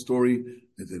the story.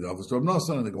 It's the Avos Rav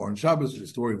Nosson and the Gemara in Shabbos, the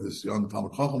story of this young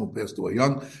Talmud Chacham who passed away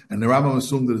young, and the Rambam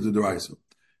assumed that it's a deraisa.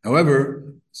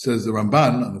 However, says the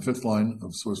Ramban on the fifth line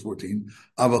of source 14,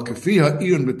 Aval Kafiha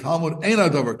Iyun B'Talmud Ein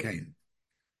Adavar Kain.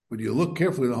 When you look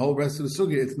carefully, the whole rest of the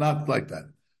sugya, it's not like that.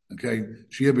 Okay,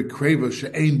 Shia B'Kreva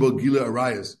She'ein Bo Gila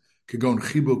Arayas Kagon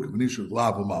Chibuk V'Nishuk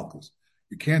Lav U'Malchus.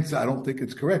 You can't say, I don't think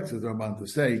it's correct, says the Ramban, to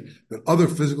say that other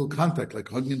physical contact, like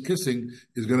hugging and kissing,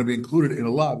 is going to be included in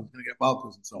a lav, it's going to get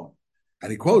Malchus and so on.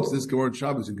 And he quotes this Gemara in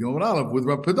Shabbos in Gimel Aleph with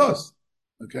Rav Pedos.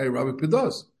 Okay, Rabbi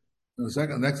Pedos.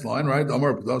 The next line, right?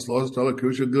 Amar Pedos lost Tala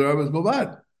Kusha Gilarabbas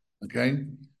Bavad. Okay,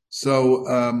 so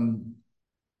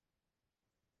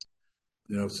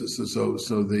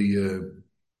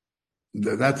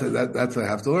that's I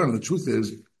have to learn. The truth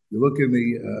is, you look in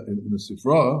the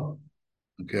Sifra,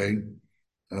 okay.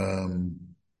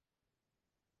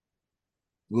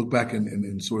 Look back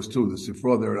in source 2, the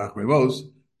Sifra there at Achrevos,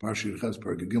 Parshir Ches,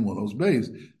 Perek Gimel, those bays.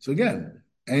 So again,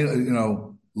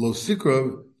 Lo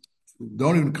Sikra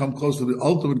don't even come close to the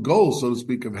ultimate goal, so to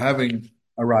speak, of having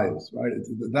arayos, right?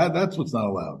 That's what's not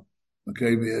allowed.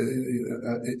 Okay,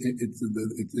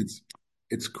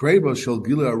 it's kreva shel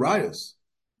gila arayos.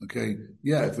 Okay,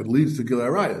 yeah, if it leads to gila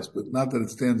arayos, but not that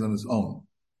it stands on its own.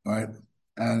 All right,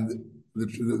 and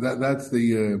that's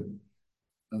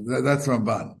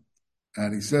Ramban,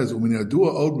 and he says when you do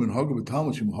a odman hagav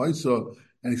talmushim hoysa,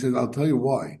 and he says I'll tell you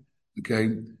why.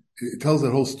 Okay, it tells that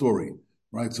whole story.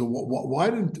 Right, so why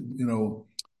didn't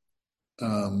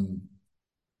one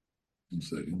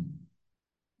second?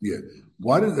 Yeah,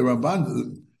 why did the Ramban?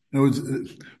 In other words,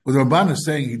 what the Ramban is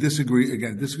saying, he disagrees with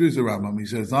the Rambam. He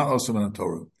says it's not also in the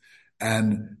Torah,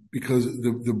 and because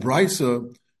the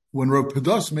Brisa, when Rav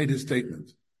Pedos made his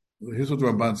statement, here's what the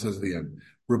Ramban says at the end.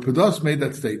 Rav Pedos made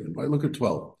that statement. Right, look at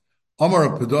 12. Amar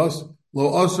Rav Pedos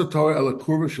lo asa Torah ela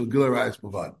kurva shel gila rayas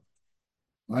bavad.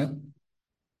 Right.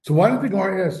 So why did the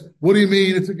Gemara ask, what do you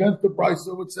mean it's against the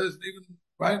Brisa? It says even,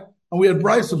 right? And we had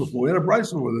Brisa before. We had a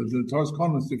Brisa before, the Torah's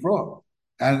Kohen Sifra.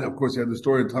 And of course, you had the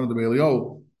story in Tanah de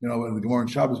Be'elio, in the Gemara in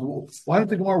Shabbos. Well, why didn't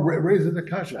the Gemara raise it to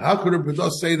Kasha? How could a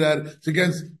Pedos say that it's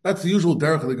against, that's the usual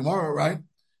derech of the Gemara, right?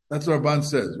 That's what Rabban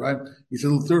says, right? He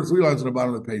said, three lines on the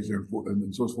bottom of the page there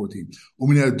in source 14.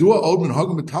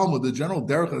 The general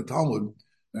derech of the Talmud,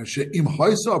 if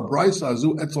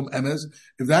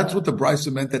that's what the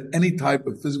Brisa meant, that any type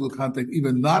of physical contact,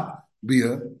 even not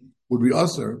bia, would be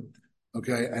usher,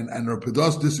 okay, and Rav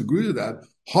Pedos disagreed with that,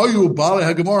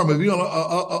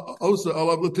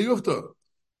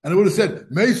 and it would have said,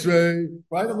 Meisrei,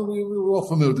 right? I mean, we were all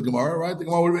familiar with the Gemara, right? The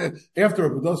Gemara would have, after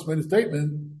Rav Pedos made a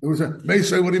statement, it would say,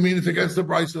 Meisrei, what do you mean it's against the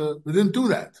Brisa? They didn't do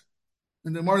that.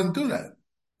 And the Gemara didn't do that,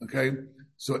 okay?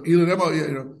 So, so it would have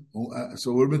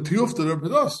been tiyuf to the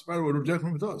Pedos, right? It would have rejected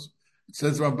from Pedos. It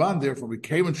says Ramban, therefore, we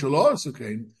came in Shalom,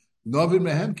 Novin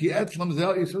Mehem ki etzlam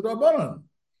zel yisod Rabbanan.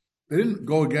 They didn't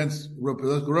go against Rav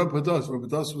Pedos. Rav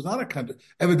Pedos was not a contradiction.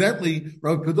 Evidently,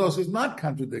 Rav Pedos is not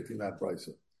contradicting that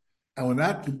Brisa. And when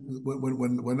that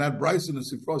Brisa in the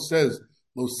Sifra says,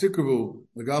 Lo Sikravu,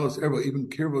 Megalos Erba, even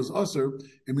Kirvos Aser,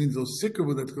 it means Lo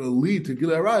Sikravu that's going to lead to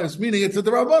Gilei Arayos, meaning it's a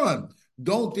Rabbanan.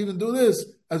 Don't even do this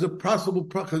as a possibly a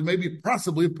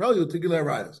prelude to Gilei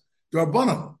Arayos.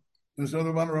 Rabbanan. You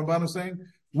understand what the Ramban is saying?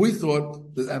 We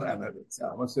thought that, and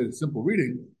I must say it's simple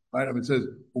reading, right? I mean, it says,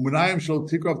 "U'minayim shel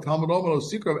tikrav Talmud Omer lo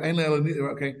sikrav ein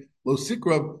le'el." Okay, lo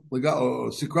sikrav lo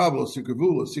sikrav lo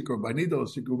sikravu lo sikrav by Niddah lo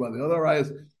sikrav by the other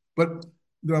ayahs. But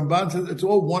the Ramban says it's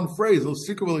all one phrase. Lo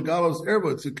sikrav legalos erba.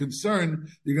 It's a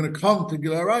concern you're going to come to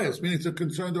Gilei Arayos, meaning it's a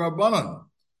concern to Rabbanan.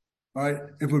 All right,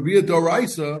 if it would be a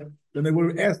doraisa, then they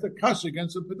would have asked the kasha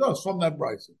against the pedos from that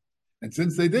brisa. And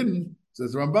since they didn't,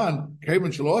 says the Ramban,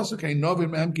 Kavan Shalosa Kain Novin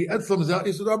Memki Etzlam Zel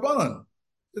Isud Rabbanan.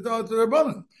 It's the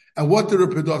Rabbanan. And what did the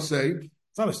pedos say?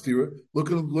 It's not a stira.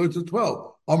 Look at the words of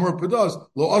 12. Amar pedos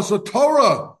Lo Asa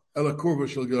Torah Ela Kurva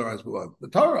Shel Gilarayis Bavad. The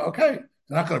Torah, okay.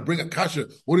 They're not going to bring a kasha.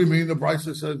 What do you mean the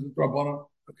brisa says Rabbanan?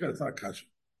 Okay, it's not a kasha.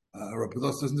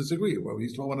 Pedos doesn't disagree. Well,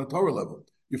 he's talking on a Torah level.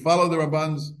 You follow the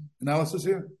Ramban's analysis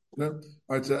here? Yeah? All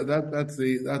right, so that's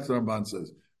the Ramban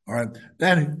says. All right,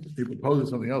 then he proposes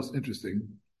something else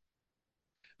interesting.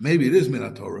 Maybe it is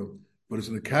Minat Torah, but it's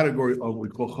in the category of what we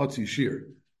call Chatzi Shir.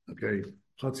 Okay,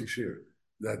 Chatzi Shir.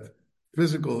 That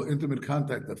physical, intimate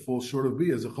contact that falls short of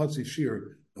B is a Chatzi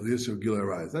Shir of the issue of Gilei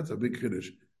Arayos. That's a big kiddush,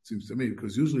 it seems to me,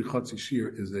 because usually Chatzi Shir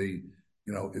is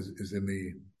is in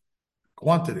the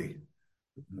quantity.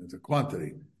 It's a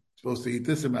quantity. Supposed to eat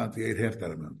this amount, he ate half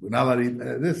that amount. We're not allowed to eat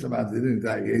this amount, he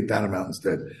ate that amount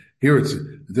instead. Here it's a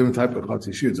different type of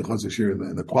Chatzi Shir. It's a Chatzi Shir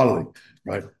in the quality,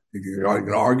 right? You're going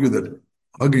to argue that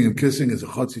hugging and kissing is a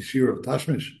Chatzi Shir of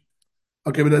Tashmish.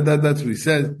 Okay, but that's what he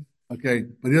said. Okay,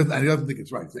 but he doesn't think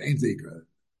it's right. It's Ein Zeikra.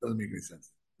 Doesn't make any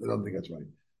sense. I don't think that's right.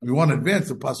 We want to advance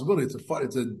the possibility.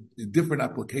 It's a different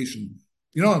application.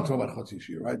 You know what I'm talking about Chatzi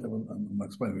Shir, right? I'm not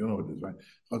explaining. You know what it is, right?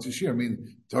 Chatzi Shir, I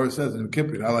mean, Torah says in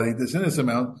Kippur, you're not allowed to eat this in this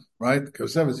amount, right?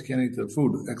 Kosevis, you can't eat the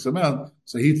food X amount,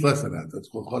 so he eats less than that. That's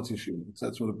called Chatzi Shir.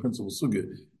 That's what the principal sugya,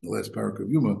 the last parak of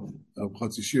Yuma, of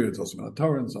Chatzi Shir, it's also about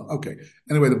Torah and so on. Okay.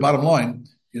 Anyway, the bottom line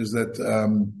is that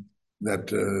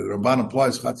Ramban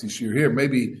implies Chatzi Shir here.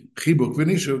 Maybe Chibuk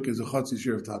V'nishuk is a Chatzi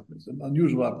Shir of Tatmis. An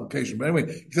unusual application. But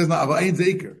anyway, he says, now, Ein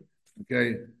Zeikr.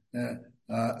 Okay.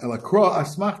 Elakro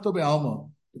asmachto be'alma.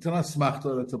 It's an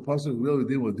asmachto. That's a person who really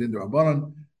deal with din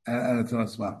d'Rabbanan, and it's an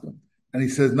asmachto. And he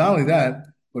says not only that,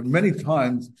 but many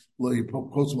times he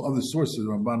quotes from other sources.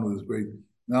 Ramban with his great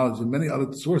knowledge, and many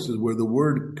other sources where the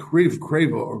word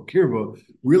kreva or kirva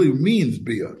really means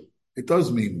bia. It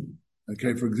does mean.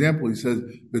 Okay, for example, he says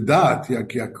bedat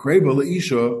kreva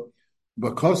leisha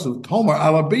b'kosu tomar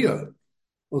ala bia.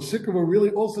 Well, sikrava really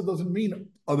also doesn't mean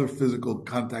other physical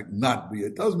contact, not bia.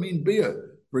 It does mean bia.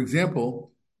 For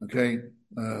example, okay,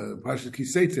 Parashat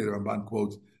Kiseitze, the Ramban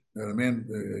quotes that a man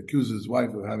accuses his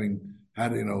wife of having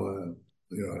had, having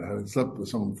slept with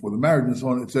someone before the marriage and so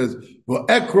on. It says, "Well,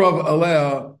 ekrav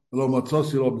alea lo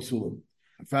matzosi lo besula."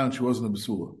 I found she wasn't a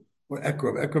besula. What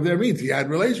ekrav? Ekrav there means he had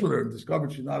relation with her and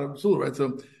discovered she's not a besula, right? So,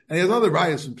 and he has other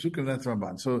rayas from Psukim and that's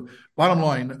Ramban. So, bottom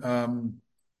line,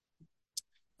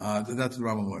 that's the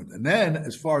Ramban learned. And then,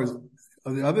 as far as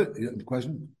the other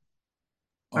question,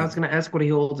 I was going to ask what he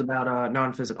holds about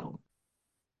non-physical.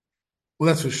 Well,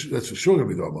 that's for sure going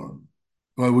to be Darbanan.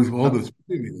 Well, we hold this.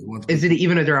 Is it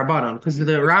even a Darbanan? Because the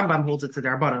Rambam holds it to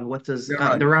Darbanan. What does the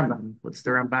Rambam? What's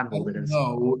the Ramban hold it as?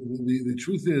 No, the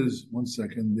truth is, one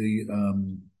second.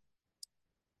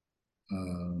 I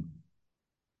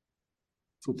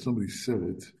thought somebody said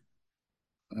it.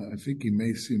 I think he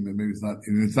may see. Maybe it's not.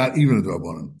 It's not even a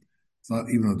Darbanan. It's not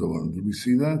even a Darbanan. Did we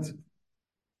see that?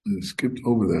 I skipped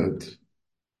over that.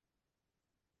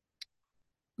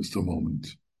 Just a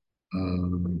moment.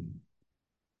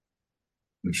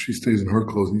 If she stays in her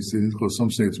clothes and he stays in his clothes, some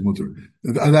say it's mutter.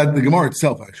 The Gemara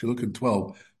itself, actually, look at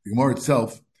 12. The Gemara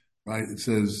itself, right, it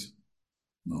says,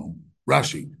 no,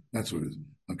 Rashi, that's what it is.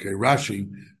 Okay, Rashi,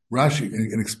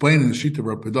 and explaining the sheet of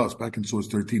our Pedos, back in source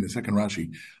 13, the second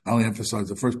Rashi, I only emphasize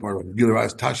the first part of it.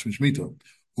 Gilerais Tashmish Mito.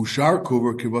 Ushar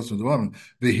Kuver Kivas Devarim.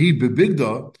 Vehi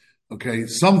Bebigda. Okay,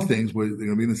 some things where they're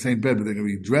going to be in the same bed, but they're going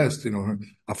to be dressed,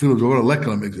 I feel the word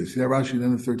leklam exists. See that Rashi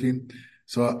then in 13?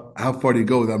 So how far do you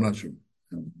go with that? I'm not sure.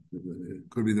 It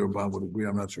could be the Ramban would agree,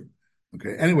 I'm not sure.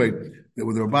 Okay, anyway,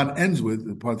 what the Ramban ends with,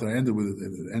 the part that I ended with,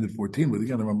 it ended 14 with,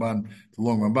 again, the Ramban, the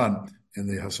long Ramban, in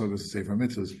the Harchakos to Sefer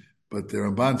Mitzvahs, but the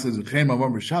Ramban says, he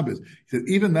said,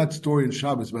 even that story in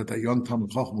Shabbos about that young Talmid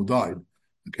Chacham who died,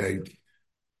 okay,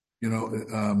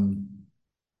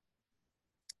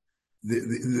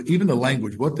 even the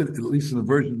language, at least in the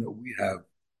version that we have,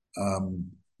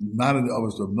 not in the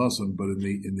Avos of Nasan, but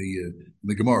in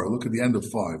the Gemara. Look at the end of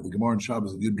 5. The Gemara in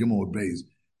Shabbos, the Yud Gimel with Beis.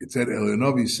 It said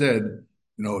Elionavi said,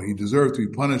 he deserved to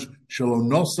be punished.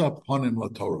 Shalonosa panim la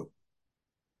Torah.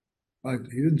 Right?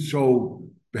 He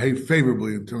didn't behave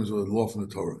favorably in terms of the law from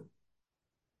the Torah.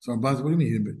 So Ramban says, what do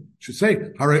you mean? You should say,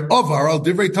 Hare Ovar al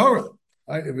Divrei Torah.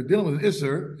 Right? If we're dealing with an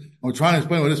Isser, and we're trying to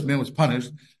explain why this man was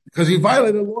punished, because he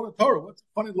violated the law of Torah. What's the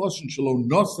funny lotion? Shalom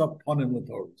nosa panim la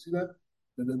Torah. See that?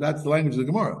 That's the language of the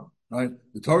Gemara. Right?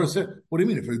 The Torah said, what do you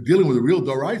mean? If we're dealing with a real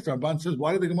Doraisa, Ramban says,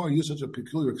 why did the Gemara use such a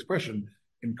peculiar expression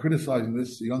in criticizing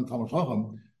this young Talmud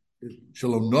Chacham?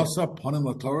 Shalom nosa panim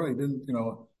la Torah. He didn't,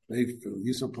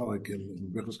 Yisrael Palak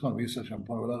in Bechus Khan,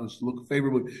 look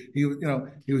favorably. He was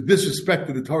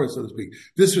disrespecting the Torah, so to speak.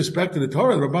 Disrespecting the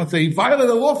Torah, the Ramban say he violated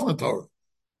the law from the Torah.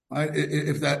 Right?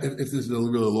 If this is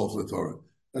really a law for the Torah.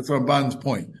 That's Ramban's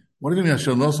point. What do you mean?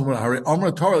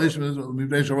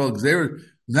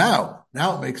 Now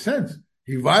it makes sense.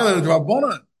 He violated the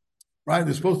Rabbanan. Right?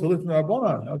 They're supposed to listen to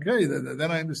Rabbanan. Okay,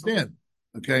 then I understand.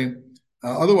 Okay.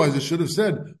 Otherwise, it should have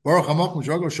said, Baruch HaMakom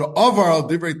Shago Sha'avar al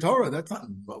Divrei Torah. That's not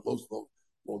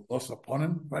los upon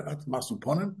him, right? That's mas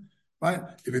upon him, right?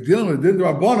 If you're dealing with Din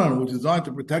Rabbanan, which is designed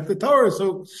to protect the Torah,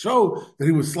 so show that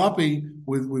he was sloppy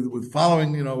with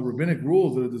following, rabbinic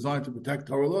rules that are designed to protect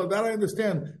Torah law. That I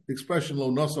understand the expression lo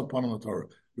nos upon the Torah.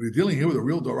 But you're dealing here with a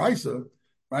real Doraisa,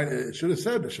 right? It should have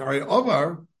said, Shari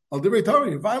Ovar al Divrei Torah.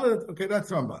 You violated. Okay,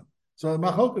 that's Ramban. So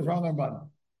Machok is wrong Ramban.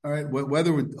 All right,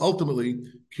 whether ultimately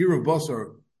Kira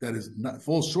Basar that is not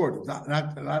falls short, it's not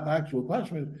actual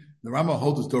punishment. The Rambam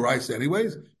holds it's Doraisa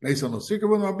anyways, based on the Sikr,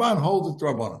 when the Ramban holds it's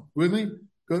Rabbanan. With me?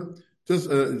 Good. Just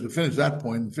to finish that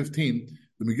point, 15,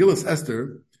 the Megillas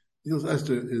Esther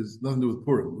is nothing to do with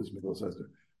Purim. This Megillas Esther.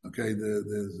 Okay,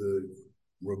 there's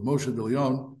Rav Moshe de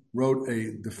Leon wrote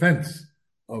a defense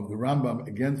of the Rambam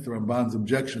against the Ramban's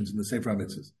objections in the Sefer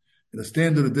HaMitzvahs. In a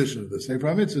standard edition of the Sefer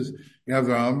HaMitzvahs, you have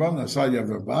the Rambam, on the side you have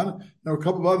the Ramban. There are a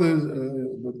couple of others,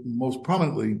 but most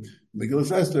prominently, Megillas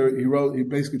Esther, he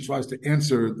basically tries to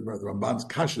answer the Ramban's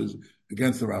kashas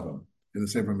against the Rambam in the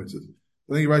Sefer HaMitzvahs.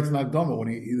 I think he writes an Akdama when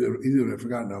he, either I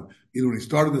forgot now, either when he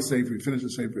started the Sefer, he finished the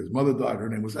Sefer, his mother died, her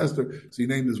name was Esther, so he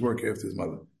named his work after his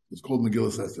mother. It's called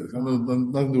Megillas Esther. It's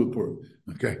nothing to do with Purim.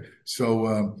 Okay.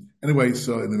 So, anyway,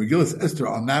 so in the Megillas Esther,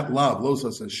 on that lav,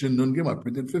 Losa says, Shin Nun Gimel,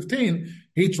 printed 15,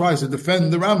 he tries to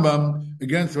defend the Rambam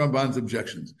against the Ramban's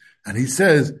objections. And he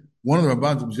says, one of the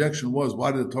Ramban's objections was,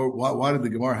 why did the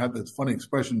Gemara have that funny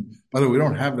expression? By the way, we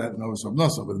don't have that in Avos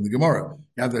Nosa, but in the Gemara,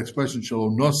 you have the expression,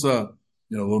 Shalom Nosa,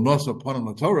 Lo Nosa Panam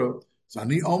La Torah. So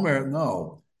Ani Omer,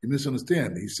 no, you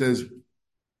misunderstand. He says,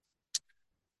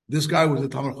 this guy was a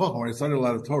Talmud Chacham when he studied a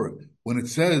lot of Torah. When it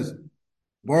says,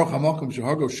 Baruch HaMakom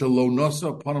Shehargo Shelo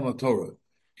Nosa Panam Torah,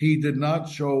 he did not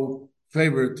show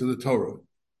favor to the Torah.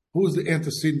 Who's the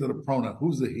antecedent of the pronoun?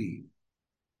 Who's the he?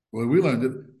 Well, we learned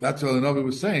it. That's what the Navi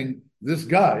was saying. This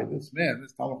guy, this man,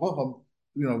 this Talmud Chacham,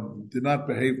 did not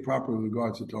behave properly with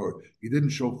regards to Torah. He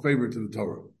didn't show favor to the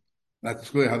Torah. That's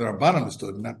clearly how the Rabban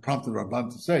understood, and that prompted the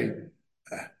Rabban to say,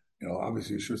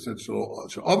 obviously you should have said Shelo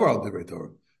Al Divrei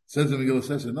Torah. Says in the Megillah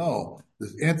says, no,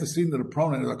 this antecedent of the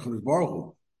pronoun is HaKadosh Baruch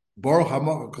Hu. Baruch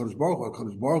HaKadosh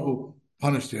Baruch Hu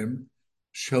punished him.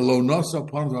 Shelo Nasa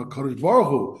punished HaKadosh Baruch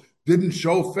Hu. Didn't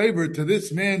show favor to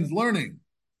this man's learning.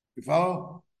 You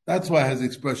follow? That's why it has the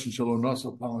expression Shelo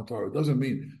Nasa punished Torah. It doesn't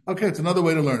mean, okay, it's another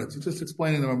way to learn it. It's just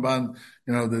explaining the Ramban,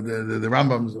 the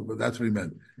Rambams, but that's what he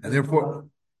meant. And therefore,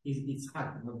 it's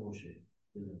hard, not bullshit.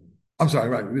 I'm sorry,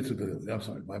 right. I'm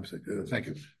sorry, my mistake. Thank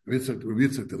you.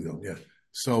 Yeah.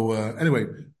 So anyway,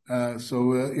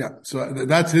 so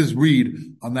that's his read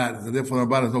on that. And therefore, the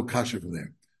Ramban has no kasha from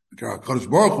there. Kadosh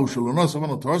Baruch Hu shelo nosa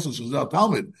panam Torah shel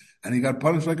Talmud, and he got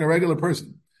punished like a regular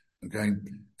person. Okay,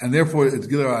 and therefore it's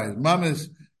Gilerai Mamis,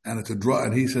 and it's a draw.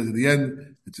 And he says at the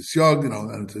end, it's a siog,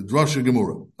 and it's a drasha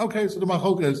gemura. Okay, so the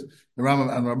machok is the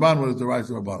Rambam and the Ramban. What is the rise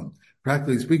of the Rabbanim?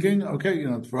 Practically speaking, okay,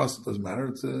 for us it doesn't matter.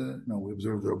 It's we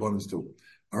observe the Rabbanans too.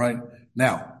 All right,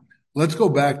 now let's go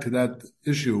back to that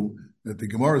issue that the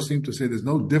Gemara seemed to say there's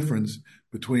no difference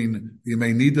between the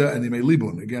Yemei Niddah and the Yemei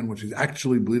Libun, again, when she's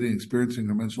actually bleeding, experiencing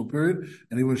her menstrual period,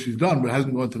 and even when she's done, but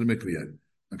hasn't gone to the mikveh yet.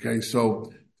 Okay,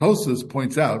 so Tosfos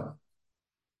points out,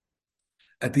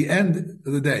 at the end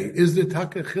of the day, is there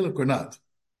taka chiluk or not?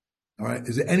 All right,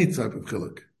 is there any type of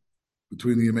chiluk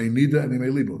between the Yemei Niddah and the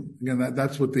Yemei Libun? Again,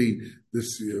 that's what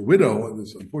this widow,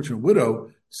 this unfortunate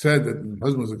widow, said that her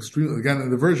husband was extremely, again,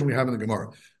 in the version we have in the Gemara,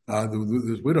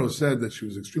 this widow said that she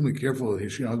was extremely careful, she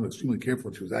and her husband was extremely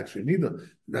careful, she was actually Niddah,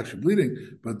 she was actually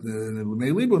bleeding, but in the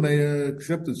Yemei Libun, they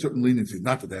accepted certain leniencies,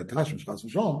 not that they had tashmish, chas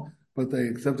v'shalom, but they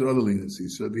accepted other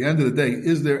leniencies. So at the end of the day,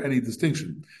 is there any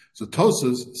distinction? So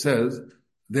Tosfos says,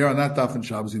 there on that daf in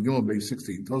Shabbos, in Gimel Beis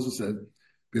 16, Tosfos said,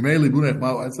 B'mei Libun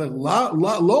echmao, it's like,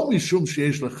 lo mishum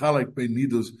sheyesh lechalek bein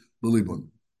nidus l'libun.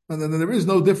 And then there is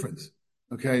no difference.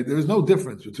 Okay, there is no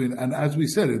difference between, and as we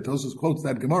said, Tosfos quotes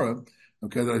that Gemara,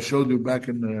 okay, that I showed you back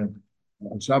in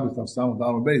on Shabbos Tafsam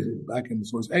Dalma Beis, back in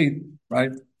source 8,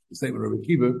 right? The statement of Rabbi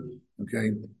Kiva,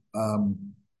 okay,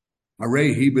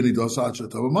 Harei Hi B'Nidos Ad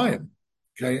Shatov Mayim.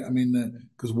 Okay, I mean,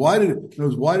 because why did it,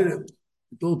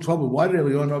 a little trouble, why did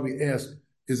Eliyahu Navi ask,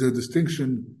 is there a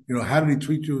distinction, how did he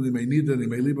treat you? He may need that, he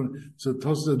may leave it. So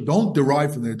Tosfos said, don't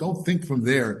derive from there, don't think from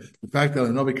there the fact that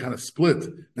Eliyahu Navi kind of split,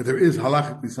 that there is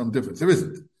halachically some difference. There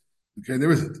isn't. Okay,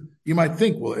 there isn't. You might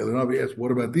think, well, Eliyahu Navi asked,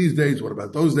 what about these days? What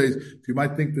about those days? You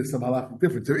might think there's some halachic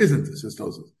difference. There isn't, says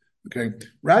Tosfos. Okay,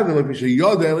 rather, if you say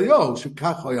Yod Eliyahu,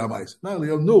 Shekach Hayamais. Now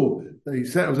Eliyahu knew that he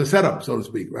said it was a setup, so to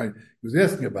speak, right? He was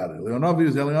asking about it. Eliyahu Navi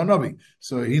is Eliyahu Navi,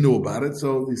 so he knew about it.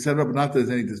 So he set it up, not that there's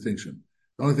any distinction.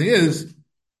 The only thing is,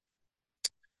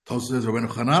 Tosfos says, "Rabbeinu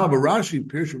Chananel b'Rashi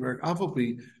Pirshu Berek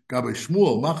Afalpi Gabe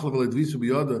Shmuel Machlav Ledvisu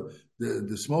B'Yoda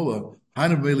the Smola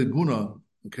Hainav Melibuna."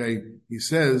 Okay, he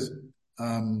says,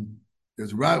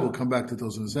 "There's we'll come back to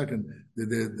those in a second.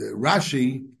 The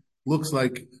Rashi looks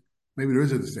like." Maybe there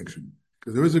is a distinction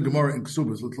because there is a Gemara in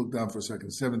Ksubas. Let's look down for a second.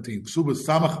 17 Ksubas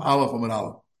Samach Aleph Amid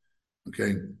Aleph.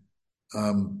 Okay,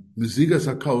 Nizigas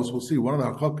Hakos. We'll see. One of the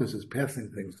Harchakos is passing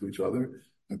things to each other.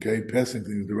 Okay, passing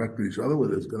things directly to each other where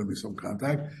there's going to be some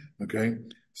contact. Okay,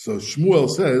 so Shmuel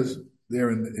says there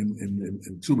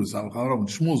in Ksubas Samach Aleph, when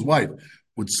Shmuel's wife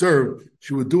would serve,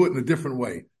 she would do it in a different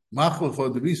way. Machlef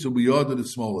Devisu B'Yoda the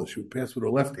smaller. She would pass with her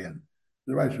left hand.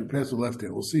 The right, she would pass with her left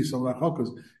hand. We'll see some of the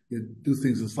Harchakos do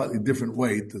things in a slightly different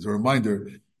way as a reminder,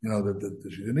 that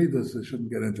she didn't need this, they shouldn't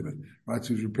get intimate, right?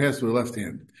 So she should pass with the left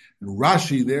hand. And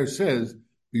Rashi there says,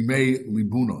 Bimei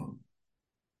Libuna,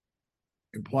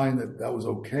 implying that was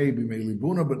okay, Bimei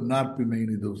Libuna, but not Bimei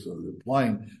Nidusa.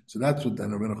 Implying, so that's what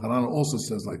then Rabbeinu Chananel also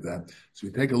says like that. So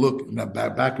you take a look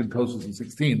back in Tosfos in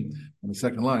 16, on the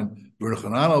second line, Rabbeinu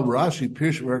Chananel, Rashi,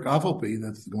 Pirsh, Verek Afalpi,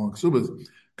 that's the Gemara Ksubas,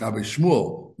 Gabe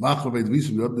Shmuel, Machaved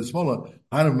Visu, Yod Desmola,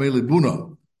 Hanav Mei Libuna.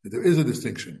 That there is a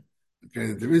distinction, okay,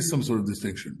 that there is some sort of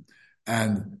distinction.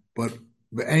 But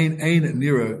ain't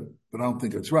nira, but I don't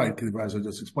think it's right, because as I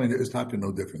just explained, there is talking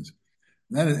no difference.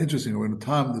 And that is interesting. Rabbeinu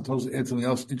Tam, the Tosfos adds something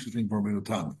else interesting for Rabbeinu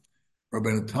Tam.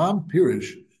 Rabbeinu Tam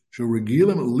Pirish,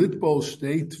 Shoregilim Litbo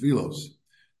Shtei Tvilos.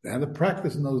 They had a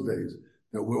practice in those days,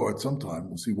 or at some time,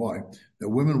 we'll see why, that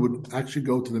women would actually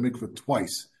go to the mikveh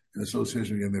twice in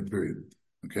association with their period.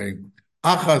 Okay?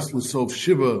 Achas L'Sof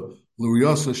Shiva, she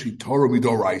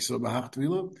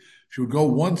would go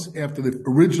once after the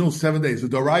original 7 days. The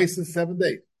Doraisa is 7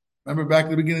 days. Remember back at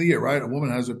the beginning of the year, right? A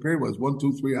woman has her period, was 1,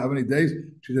 2, 3, how many days?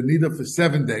 She's a Niddah for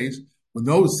 7 days. When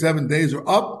those 7 days are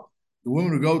up, the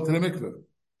woman would go to the mikveh.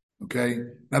 Okay?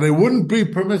 Now they wouldn't be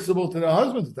permissible to their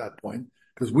husbands at that point,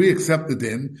 because we accept the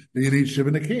din that you need Shiva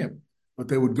Nekiyim. But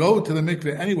they would go to the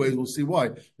mikveh anyways, we'll see why.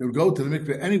 They would go to the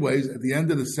mikveh anyways at the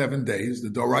end of the 7 days, the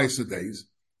Doraisa days,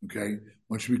 okay?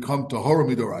 When she become tahora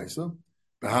midoraisa,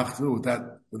 with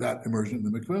that immersion in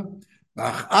the mikveh,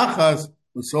 achas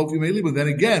l'sof yimei libun. Then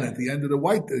again, at the end of the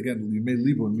white, again yimei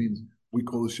libun means we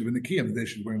call the shiva nekiyim. The day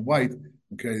she's wearing white,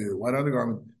 okay, the white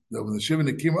undergarment. When the shiva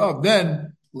nekiyim are up,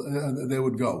 then they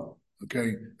would go,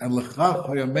 okay. And lechach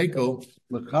hayameko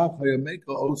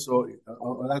also.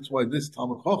 That's why this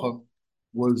Talmud Chacham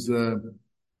was.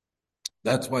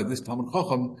 That's why this Talmud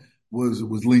Chacham was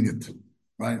lenient,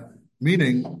 right?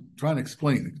 Meaning, trying to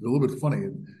explain, it's a little bit funny.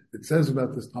 It says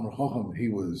about this Talmud Chacham, he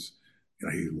was,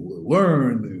 he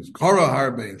learned, he was Kara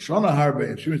Harbe, and Shana Harbe,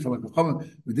 and Shimon Talmud Chacham.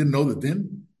 We didn't know the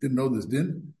din, didn't know this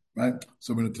din, right?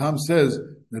 So when the Tom says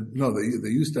that, no, they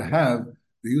used to have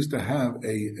a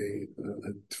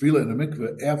tefillah in the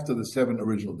mikveh after the 7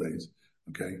 original days,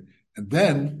 okay? And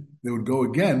then they would go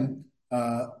again,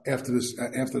 after the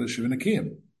Shiva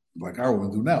Nekiyim, like our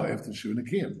women do now, after the Shiva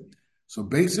Nekiyim. So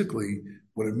basically,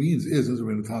 what it means is, as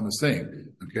Rabbeinu Tam is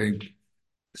saying, okay,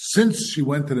 since she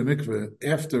went to the mikveh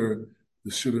after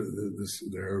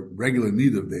their regular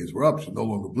Niddah days were up, she's no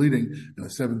longer bleeding, and the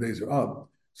 7 days are up.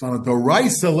 So on a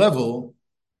Doraisa level,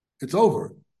 it's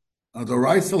over. On a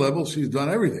Doraisa level, she's done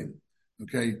everything.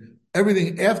 Okay,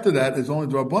 everything after that is only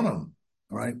Drabanan.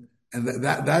 All right, and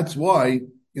that's why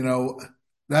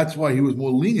that's why he was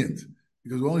more lenient,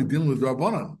 because we're only dealing with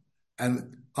Drabanan.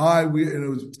 And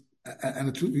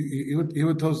he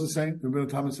would Tosfos saying, Rabbeinu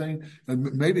Tam is saying,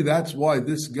 and maybe that's why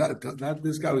this guy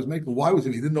was making. Why was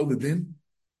he? He didn't know the din.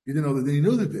 He didn't know the din. He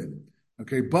knew the din.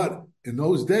 Okay, but in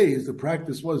those days, the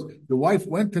practice was the wife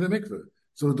went to the mikveh,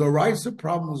 so the Doraisa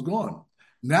problem was gone.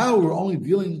 Now we're only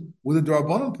dealing with a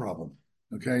Darbanan problem.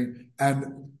 Okay,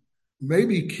 and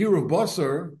maybe Kira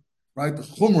Basar, right? The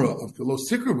Chumrah of Lo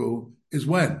Sikrabu is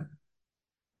when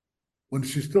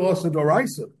she's still also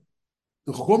Doraisa.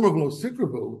 The Chumrah of Lo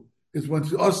Sikrabu is when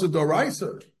she's also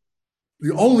Doraisa.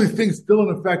 The only thing still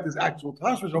in effect is actual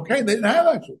tashmish. Okay, they didn't have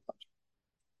actual tashmish.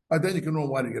 Then you can know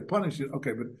why they get punished.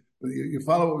 Okay, but you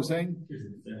follow what we're saying? Does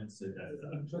anyone say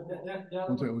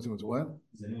What?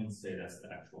 Does anyone say that's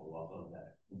the actual law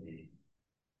that the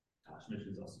Tashmish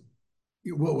is also?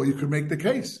 Well, you could make the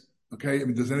case. Okay, I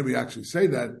mean, does anybody actually say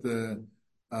that?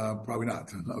 Probably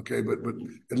not. Okay, but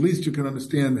at least you can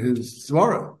understand his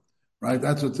svara, right?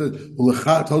 That's what it says.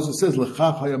 Tosa says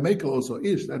lechach haya mekel also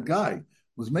ish. That guy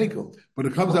was mekel, but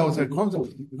it comes out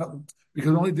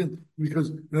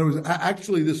because there was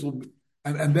actually this will,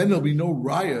 and then there'll be no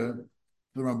raya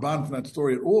the Ramban from that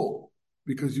story at all,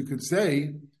 because you could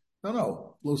say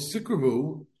no, lo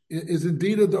sikravu is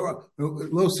indeed a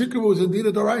lo sikravu is indeed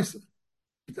a doraisa.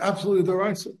 It's absolutely a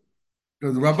doraisa.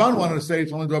 Because the Rabban wanted to say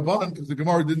it's only the Rabban, because the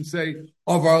Gemara didn't say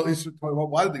Avar Isra.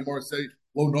 Why did the Gemara say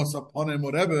Lo Nosa Ponim,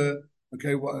 whatever?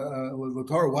 Okay, the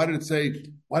Torah. Why did it say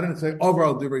Avar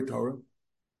Al Divrei Torah?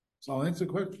 So I'll answer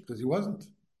the question, because he wasn't.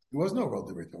 He wasn't Avar Al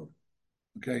Divrei Torah.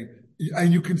 Okay,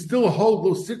 and you can still hold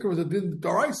those sikras that did the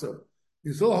Daraisa.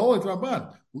 You still hold it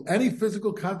Rabban. Any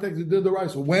physical contact that did the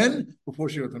Daraisa. When? Before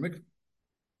she went to the mikveh.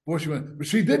 Before she went, but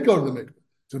she did go to the mikveh.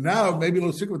 So now maybe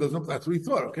Lo Sikra doesn't. That's what he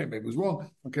thought. Okay, maybe it was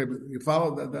wrong. Okay, but you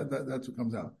follow that. That's what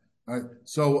comes out. All right.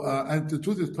 So and the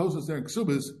truth is, Tosas there in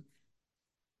Ksubas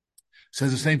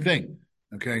says the same thing.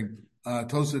 Okay,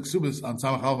 Tosas Ksubas on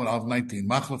Samach Alvan of 19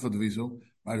 Machlef Advizu,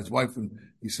 right? His wife, and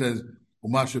he says,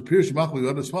 "Umasha Pirsh Machlef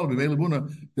Yod Small B'Meili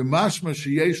Buna the Mashma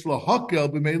Sheyesh LaHakel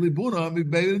B'Meili Buna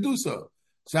B'Meili Dusa."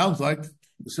 Sounds like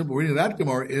the simple reading of that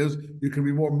Gemara is you can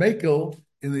be more makel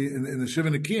in the Shiva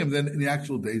Nekiyim than in the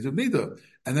actual days of Niddah.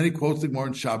 And then he quotes the Gemara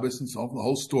in Shabbos and so on, the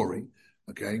whole story.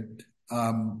 Okay,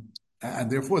 and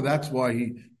therefore that's why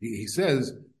he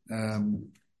says,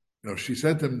 she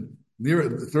said to him near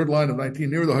the third line of 19,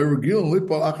 near the Hayrugil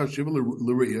Litpal Achar Shiva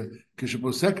L'Riya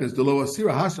Kishaposekas Delo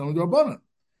Asira Hashem L'Drabana.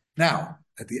 Now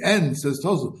at the end says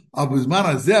Tosu Al Bizman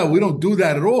Hazeh, we don't do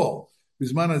that at all.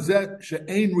 Bizman Hazeh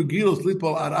she'ein regilos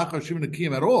Litpal Ad Achar Shiva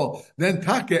Nekiyim at all. Then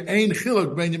Take ein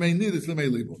chiluk ben Yemei Nidus L'Mei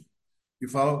Libun. You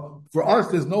follow? For us,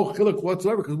 there's no chiluk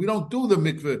whatsoever because we don't do the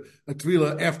mikveh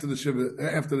tvila after the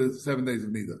 7 days of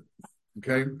Niddah.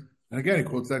 Okay, and again he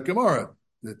quotes that Gemara.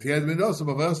 The Tiad Midosa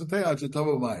Bavasa Teyad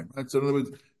Shetava Mayim. Right. So in other words,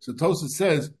 so Tosafot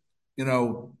says,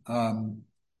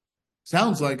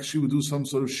 sounds like she would do some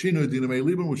sort of shinu dinamei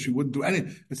libun, which she wouldn't do any.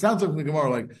 It sounds like in the Gemara,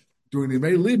 like during the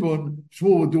Mei Libun,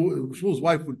 Shmuel's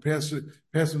wife would pass him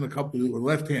the cup with her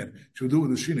left hand. She would do it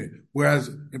with the shine. Whereas,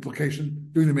 implication,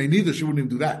 during the Mei Niddah, she wouldn't even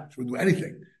do that. She wouldn't do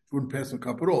anything. She wouldn't pass him the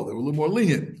cup at all. They were a little more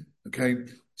lenient. Okay?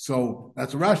 So,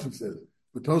 that's what Rashi says.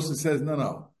 But Tosafot says,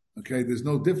 no. Okay? There's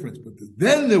no difference. But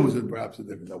then there was perhaps a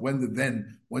difference. Now, when did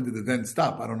the then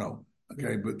stop? I don't know.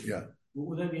 Okay? But, yeah.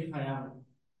 Would I be chayav?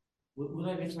 Would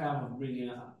I be chayav of bringing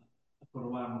a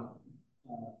korban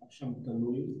Hashem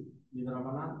Talui with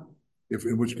Rabbanan? If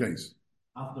in which case?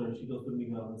 After she goes to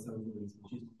Miguel and 7 days.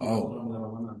 I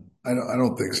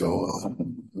don't think so.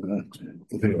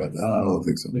 Think about that. I don't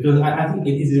think so. Because I think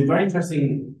it is a very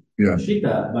interesting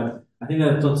shita, but I think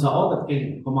the Totsaot that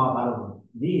can come out of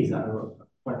these are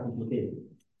quite complicated.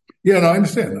 Yeah, no, I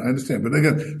understand. But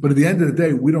again, at the end of the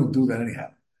day, we don't do that anyhow.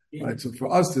 Yeah. Right? So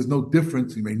for us, there's no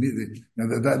difference. You may need it.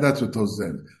 That's what Tosafot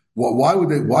said. Why would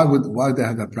they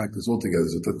have that practice altogether?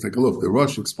 So let's take a look. The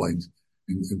Rosh explains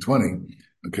in 20,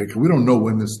 okay, because we don't know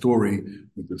when this story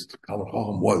with this Talmud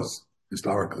Chacham was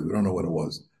historically. We don't know what it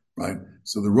was, right?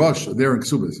 So the Rosh, there in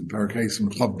Ksubas, in Parakeh, in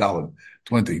Chav Daled,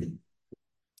 20,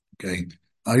 okay,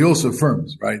 he also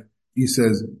affirms, right? He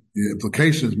says, the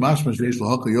implication is, Mashmash Yesh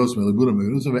L'Hakal Yosem L'Buddha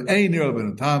Me'unusa Ve'ein Nira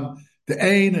Ben Tam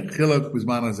Te'ein Chiluk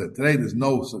Bizman Hazeh. Today, there's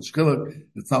no such chiluk.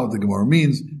 It's not what the Gemara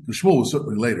means. The Shmuel was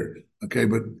certainly later, okay,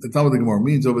 but it's not what the Gemara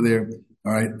means over there,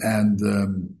 all right? And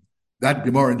that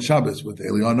Gemara in Shabbos with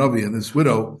Eliyahu Novi and this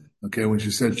widow, okay, when she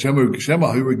said Shema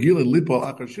Hiragila Lipol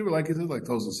Achar Shiva, like it says, like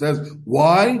Tosafot says,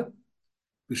 why?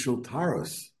 B'shul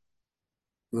Taros,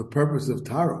 for the purpose of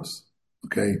Taros.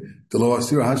 Okay, we'll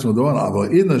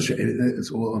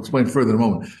explain further in a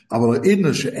moment. There's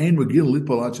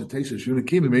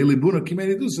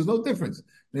no difference.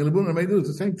 It's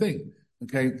the same thing.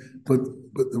 Okay, but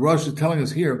the Rosh is telling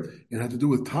us here it had to do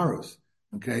with Taros.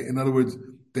 Okay, in other words,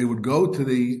 they would go to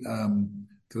the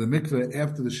mikveh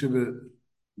after the Shiva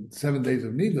 7 days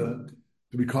of Niddah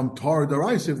to become Tar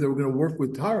Daraisa if they were going to work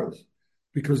with Taros.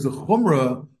 Because the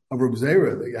Chumrah of Reb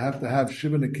Zera, that you have to have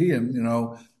Shiva Nekiyim,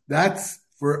 that's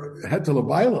for Het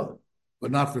Labaila,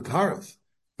 but not for Taros.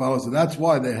 So that's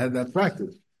why they had that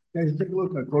practice. Okay, take a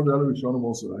look. I quoted other Rishonim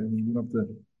also. I mean, you don't have to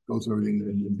go through everything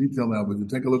in detail now, but you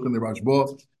take a look in the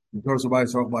Rashba, the Torah Sabai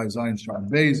Sarach by Zion Shran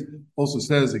Beis also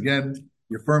says again,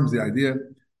 he affirms the idea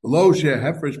Below share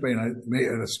hefresh bein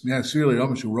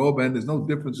there's no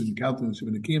difference in counting the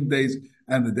Shivanakiyim days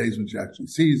and the days when she actually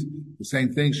sees. The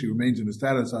same thing, she remains in the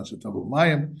status of Shatabul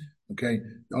Mayim. Okay.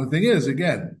 The only thing is,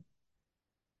 again,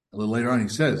 a little later on, he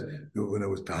says when it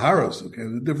was Taharos, okay, it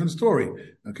was a different story.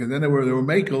 Okay, then they were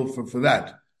makel for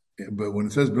that. But when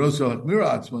it says Berosel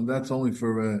Hakmira Atzman, that's only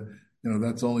for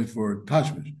that's only for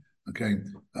Tashmish. Okay,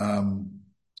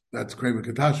 that's Kreva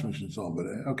Katashmish and so on. But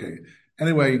okay.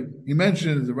 Anyway, he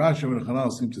mentions the Rashi and the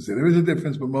Chanal seem to say there is a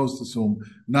difference, but most assume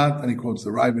not. And he quotes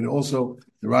the Ravid also,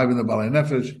 the Ravid the Balei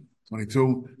Nefesh,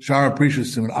 22. Shara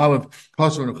Precious Simon Aleph,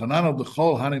 Kosar and Chananov, the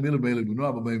Chol Hane Mila Beile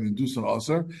Bunuah B'Beim Indusan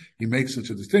Aser. He makes such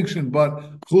a distinction,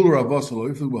 but Chulur Avosalo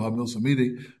Iflu will have Milsa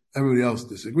Midi. Everybody else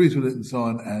disagrees with it and so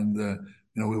on, and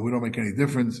we don't make any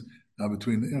difference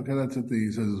between. Okay, that's what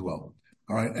he says as well.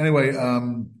 All right. Anyway,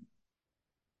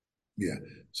 yeah.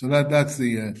 So that's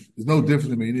the there's no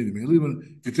difference in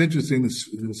Me'inidim. It's interesting.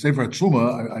 The Sefer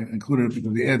Truma, I included it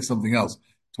because he adds something else.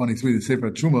 23, the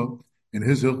Sefer Truma in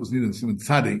his Hilchos Niddah Simon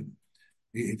Tzadi.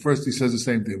 First he says the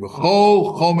same thing.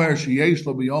 V'chol chomer sheyesh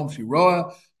lo b'yom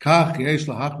shiroa kach yesh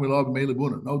lo hachmir lo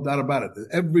b'meilibuna. No doubt about it.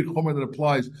 Every chomer that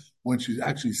applies when she's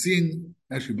actually seeing,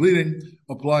 actually bleeding,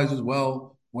 applies as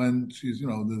well when she's the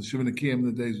Shivanakiyim,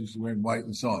 the days when she's wearing white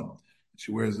and so on.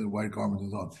 She wears the white garments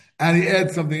and so on. And he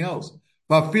adds something else.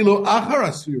 Even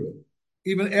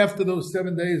after those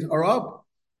 7 days are up,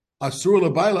 asur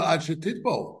l'bayla ad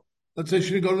shetitbo. Let's say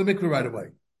she didn't go to the mikveh right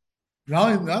away.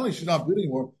 Not only she's not bleeding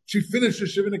anymore, she finished the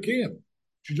Shiva Nekiyim.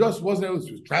 She just wasn't able to,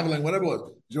 she was traveling, whatever it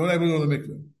was. She wasn't able to go to the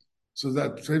mikveh. So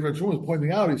that Sefer Shmuel is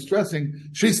pointing out, he's stressing,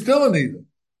 she's still in Niddah.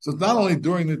 So it's not only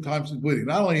during the time she's bleeding,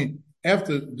 not only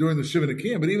during the Shiva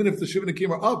Nekiyim, but even if the Shiva Nekiyim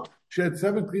are up, she had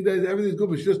 7 clean days, everything's good,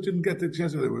 but she just didn't get the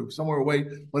chance. They were somewhere away,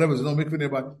 whatever, there's no mikveh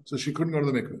nearby, so she couldn't go to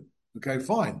the mikveh. Okay,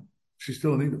 fine. She's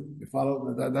still in Niddah. You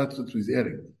follow? That's what he's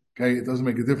adding. Okay, it doesn't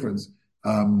make a difference.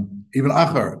 Even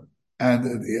Achar. And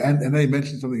then he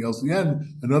mentioned something else at the end.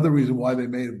 Another reason why they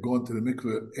may have gone to the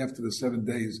mikveh after the 7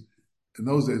 days. In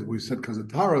those days, we said because of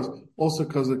Taras, also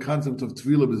because of the concept of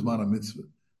Tvila Bismana mitzvah.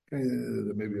 Okay,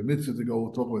 there may be a mitzvah to go.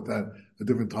 We'll talk about that at a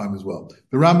different time as well.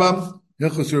 The Rambam,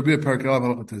 Hilchos Yerubia, Perek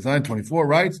Aleph, Halacha 24,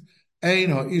 writes,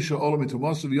 Ein ha'isha olam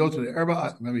mitumasu v'yotzei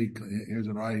erba. Remember, here's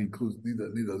an eye, he includes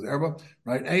Niddah's erba,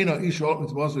 right? Ein ha'isha olam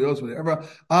mitumasu v'yotzei erba,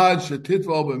 ad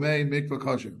shetitval b'mei mikvah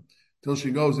kosher. Till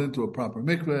she goes into a proper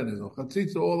mikveh, and there's no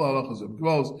chatzitza, all the halachas of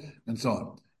mikvahs, and so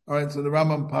on. All right, so the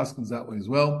Rambam paskins that way as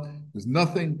well. There's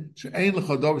nothing, she'ein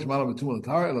l'chodov sh'mala v'tum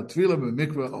l'tar, ela tvila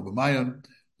b'mikveh or b'mayan.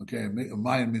 Okay, a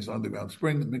mayan means underground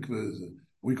spring. The mikveh is,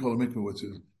 we call a mikveh, which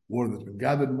is water that's been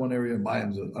gathered in one area.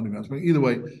 Mayan is an underground spring. Either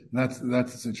way, that's the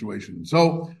situation.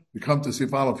 So we come to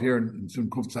Sif Aleph here in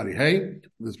Sim Kuf Tzadi Hey, with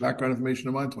this background information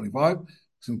in mind, 25.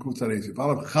 Sim Kuf Tzadi Sif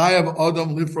Aleph. Chayav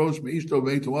Adam Lifrosh Meishto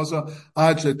Veituasa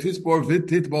Ad Shetispor Vit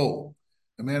Titbo.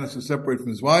 A man has to separate from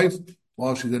his wife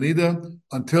while she's in Niddah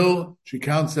until she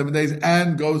counts 7 days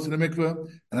and goes to the mikveh.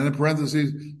 And then in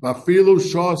parentheses, Vafilu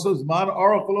Shasas Man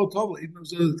Aracholo Tovla. Even if it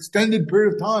was an extended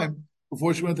period of time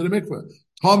before she went to the mikveh.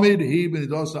 Tamid he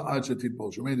b'nidosa ad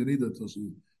shetitbo. She remained in Niddah until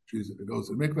she goes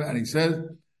to the mikveh. And he says,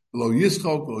 "Lo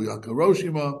yischok, lo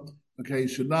yakaroshima." Okay,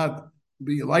 should not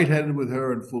be lightheaded with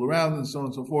her and fool around and so on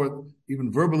and so forth,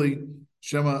 even verbally.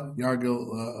 Shema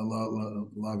yargil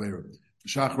lavera.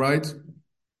 Shach writes.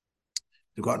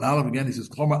 The Garten Aleph again, he says,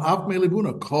 "Klomar af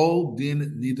melibuna kol din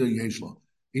Niddah yeshla."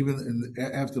 Even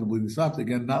after the bleeding stopped,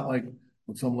 again, not like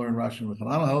what some learn Rashi and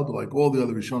Chananah held, but like all the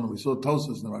other Rishonim we saw,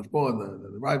 Tosas and the Rashba and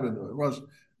the Ravid and the Rosh and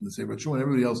the Sefer Shmuel and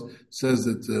everybody else says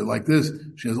that like this,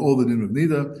 she has all the din of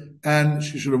Niddah, and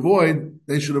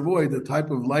they should avoid the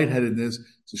type of lightheadedness.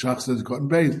 So Shach says, "Cotton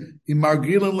base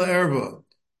imargilan le'erva."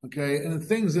 Okay, and the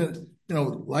things that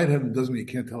lightheaded doesn't mean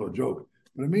you can't tell a joke,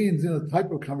 but it means the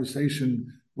type of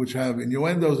conversation which have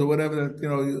innuendos or whatever that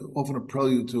often a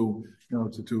prelude to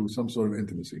some sort of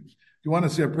intimacy. If you want to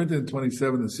see, I printed in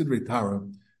 27 the Sidrei Tara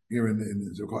here in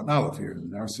Zerkot Aleph here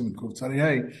in our Simon Kuf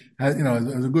Tzadiyeh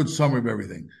has a good summary of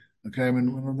everything. Okay, I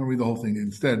mean we're not going to read the whole thing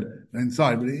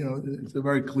inside, but it's a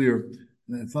very clear.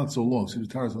 It's not so long. Sidrei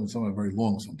Tara is somewhat very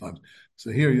long sometimes.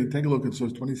 So here you take a look at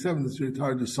source 27. The Sidrei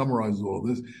Tara just summarizes all of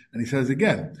this, and he says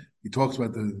again. He talks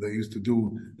about they used to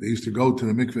go to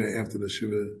the mikveh after the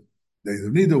Shiva days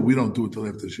of Niddah. We don't do it till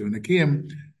after Shiva Nekiyim.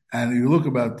 And you look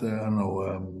about,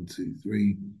 let's see,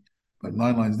 about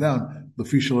 9 lines down,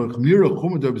 that's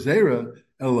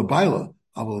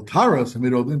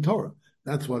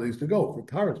why they used to go, for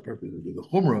Tara's purposes. The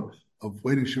chumrah of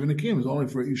waiting Shiva Nekiyim is only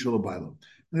for Isha L'Baila.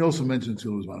 And he also mentioned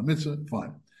Tzilu Zman Mitzvah.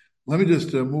 Fine. Let me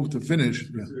just move to finish.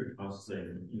 Is there a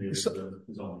saying, it's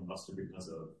only muster because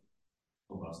of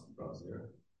Hamas there?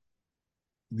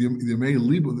 the Yemei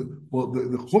Libun. Well,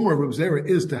 the Chumrah of Reb Zera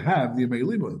is to have the Yemei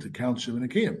Libun, to count Shiva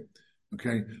Nekiyim.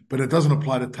 Okay, but it doesn't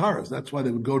apply to Taras. That's why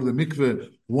they would go to the mikveh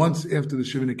once after the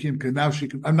Shiva Nekiyim. Because now she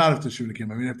can, I'm not after Shiva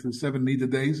Nekiyim. I mean, after the 7 Niddah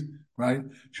days, right?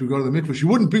 She would go to the mikveh. She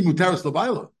wouldn't bring Mutaras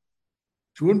Labaila.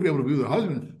 She wouldn't be able to be with her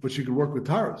husband, but she could work with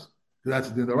Taras. That's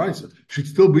the Daraisa. She'd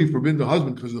still be forbidden to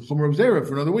husband because of the Chumrah of Zera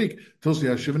for another week until she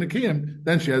has Shiva Nekiyim.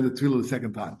 Then she had the Tefillah the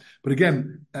second time. But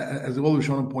again, as the Old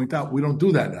Rishonim point out, we don't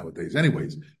do that nowadays,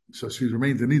 anyways. So she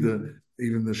remains in Niddah,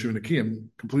 even the Shiva Nekiyim,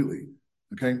 completely.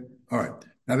 Okay, all right.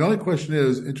 Now the only question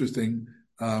is interesting.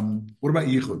 What about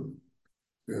Yichud?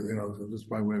 Just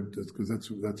by way of because that's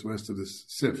the rest of this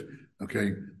sif.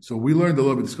 Okay, so we learned a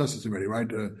little bit, discussed this already, right?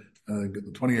 The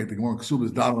 28th, the Gemara Ksub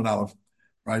is Dal and Aleph,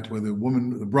 right? Where the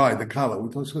woman, the bride, the Kala, we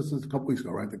discussed this a couple weeks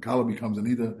ago, right? The Kala becomes a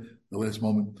Niddah, the last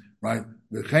moment, right?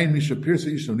 The Chayin Misha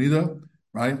Pirsa Isho Niddah,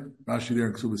 right? Rashi there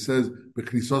in Ksub says,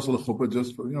 B'knisas l'chuppah,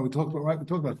 just for, we talked about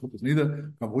Chuppah's Niddah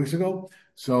a couple weeks ago.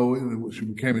 So she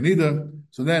became a Niddah.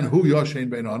 So then, Hu Yoshein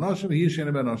Ben Anashim, he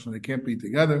Yoshein Ben Anashim, they can't be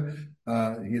together.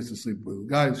 He has to sleep with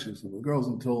guys, she has to sleep with girls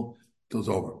until it's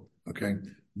over. Okay?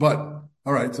 But,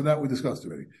 all right, so that we discussed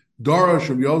already. Dara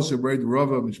Shav Yosef Braid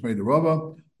Rava Mishmei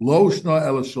Rava Lo Shna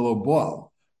Ela Shalo Boal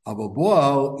Aval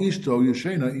Boal Ishto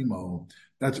Yeshena Imo.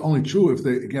 That's only true if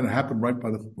it happened right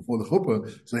before the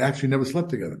chuppah, so they actually never slept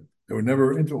together. They were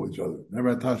never intimate with each other, never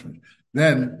had attachment.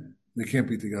 Then they can't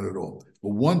be together at all. But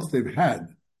once they've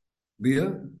had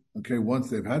bia,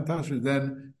 once they've had attachment,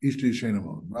 then Ishto Yeshena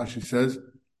Imo. Rashi says,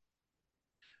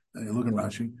 and you look at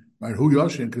Rashi, right? Hu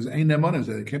Yoshin, because ain't nemanim,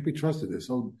 they can't be trusted.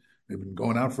 They've been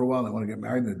going out for a while. They want to get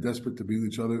married. They're desperate to be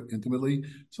with each other intimately.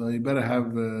 So you better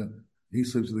have, he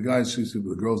sleeps with the guys, she sleeps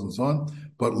with the girls and so on.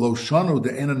 But lo shanu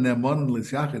de ena neman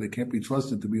l'syache, they can't be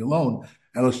trusted to be alone.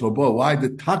 Ela shlobo. Why? The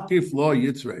takif lo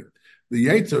yitzrei. The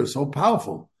yetzer is so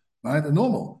powerful, right? They're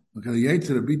normal. Okay, the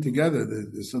yetzer to be together,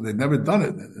 so they've never done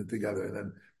it together. And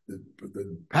then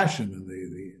the passion and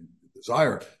the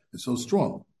desire is so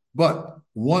strong. But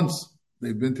once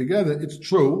they've been together, it's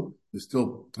true. There's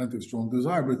still plenty of strong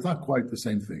desire, but it's not quite the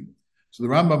same thing. So the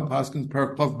Rambam Paskins,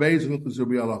 Parakov Beis, Hilchos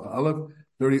Rabbi Allah Aleph,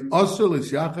 30, Osir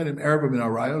L'Syachad Im Erev Min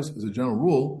Arayos, as a general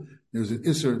rule, there's an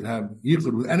Isser to have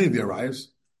Yichud with any of the Arayos,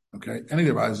 okay? Any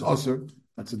of the Arayos is Osir,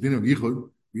 that's the din of Yichud.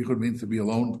 Yichud means to be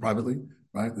alone privately,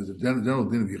 right? There's a general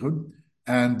din of Yichud,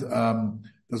 and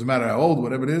doesn't matter how old,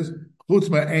 whatever it is, Chutz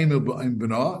Ma'ein Im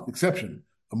B'nah, exception.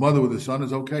 A mother with a son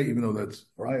is okay, even though that's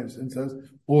Arayos, incest,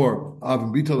 or Av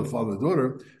and Bita, the father and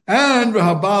daughter, and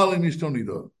V'habal Im Yishto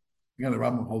Niddah. Again, the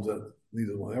Rambam holds that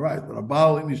neither one, they're right, but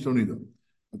Habal Im Yishto Niddah.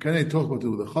 Okay, they talk about it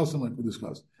with the Chassan like we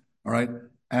discussed. All right,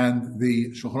 and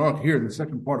the Shulchan Aruch here in the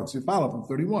second part of Sif Aleph from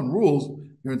 31 rules,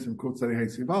 here in some quotes that I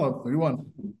hate Sif Aleph, 31,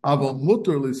 Aval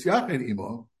Mutter L'Syached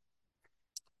Imo,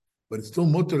 but it's still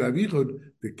Mutter Avichud,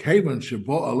 the Kavan Shebo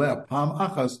Aleh Pam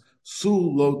Achas Su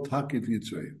Lo Takif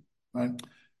Yitzrei. Right?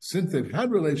 Since they've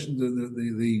had relations,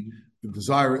 the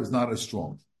desire is not as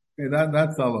strong. Okay,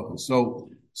 that's the halacha.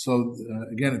 So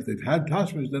again, if they've had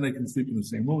tashmish, then they can sleep in the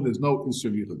same room. There's no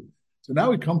Isser Yichud. So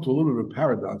now we come to a little bit of a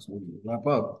paradox when we wrap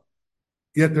up.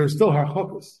 Yet there's still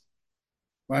Harchakos,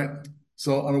 right?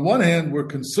 So on the one hand, we're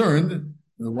concerned,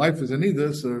 the wife is a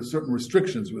Niddah, so there are certain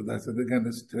restrictions with that. So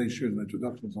again, today's shir is an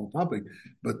introduction to this whole topic,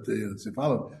 but it's a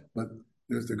follow. But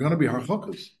they're going to be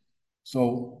Harchakos.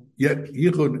 So yet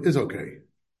Yichud is okay,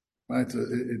 right? So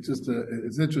it's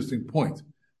an interesting point.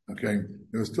 Okay,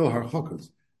 there are still Harchakos,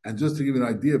 and just to give you an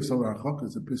idea of some of the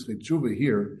Harchakos in Pischei Tshuva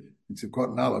here in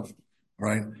Sivkot and Aleph,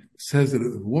 right, says that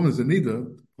if a woman is a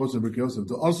Niddah,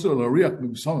 the also l'ariach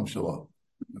b'samim shalom.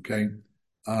 Okay,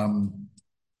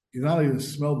 you're not even to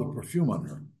smell the perfume on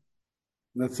her.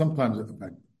 That sometimes, in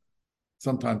fact,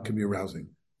 sometimes can be arousing.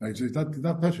 Right? So it's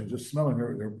not touching, just smelling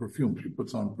her perfume. She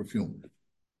puts on perfume.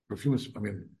 Perfume is,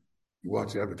 you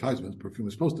watch the advertisements. Perfume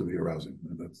is supposed to be arousing,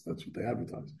 and that's what they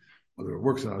advertise. Whether it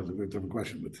works or not is a very different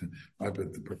question. But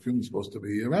the perfume is supposed to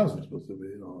be arousing. It's supposed to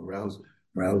be arouse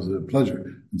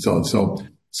pleasure and so on. So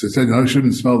it said, I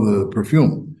shouldn't smell the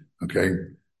perfume. Okay.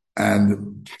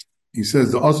 And he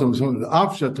says, also, the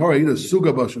Afsha Torah,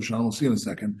 Suga Bashoshan, we'll see in a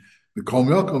second. The Kol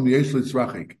Yokom Yesh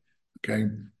Litzrachik. Okay.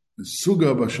 The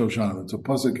Suga Bashoshan, it's a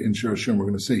pasuk in Shir Hashem, we're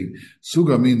going to see.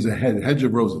 Suga means a hedge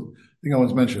of roses. I think I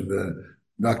once mentioned,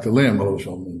 Dr. Lamb,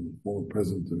 former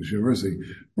president of the university,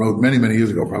 wrote many, many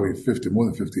years ago, probably more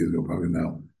than 50 years ago, probably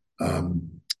now,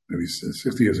 maybe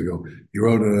 60 years ago, he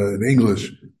wrote in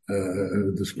English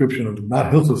a description of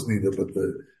not Hilchos Niddah, but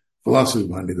the philosophy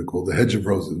behind Niddah called the Hedge of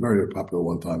Roses. Very popular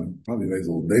one time, and probably maybe a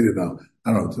little dated now.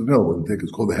 I don't know, it's available.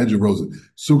 It's called the Hedge of Roses.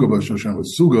 Suga b'Shoshan.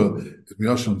 Suga is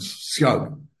Miyashon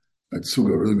Syag. That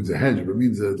Suga really means a hedge, but it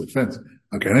means a defense.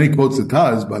 Okay, and then he quotes the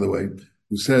Taz, by the way,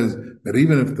 who says that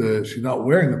even if she's not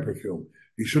wearing the perfume,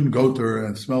 he shouldn't go to her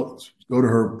and go to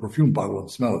her perfume bottle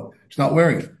and smell it. She's not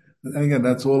wearing it. And again,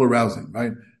 that's all arousing,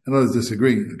 right? And others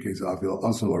disagree. In the case of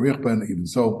also Larichban, even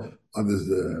so, others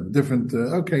different.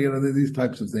 These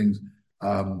types of things,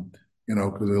 because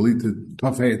they lead to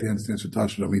tough hate against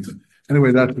Tasha Ramita.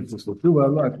 Anyway, that's what this will do.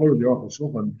 I quoted the Aruch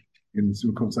Shulchan in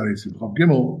Simchot Tzadi Simchot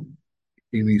Gimel.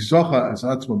 In Isocha as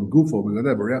Atzma Begufo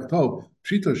Begadeh B'Reach Tov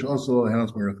Pshita she'also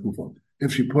Lehanas B'Reach Gufo.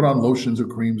 If she put on lotions or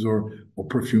creams or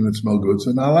perfume that smell good,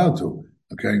 so not allowed to.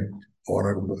 Okay,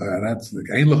 or that's the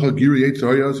Ein Lecha Giri Yetzer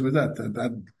Hayos with that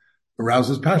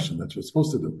arouses passion. That's what it's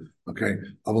supposed to do. Okay,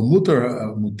 Aval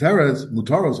Mutaros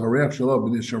Hareach Shalom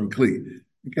B'Nishar Kli.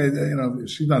 Okay, if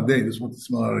she's not there, just want to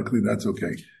smell out of Kli. That's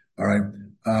okay. All right.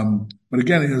 But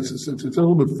again, it's a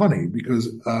little bit funny because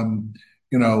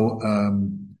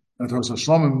and so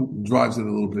Shlomo drives it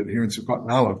a little bit here in Sukkot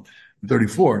Aleph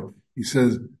 34. He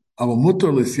says,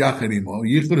 Yichud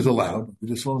is allowed. We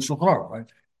just saw in Shulchan Aruch,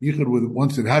 right? Yichud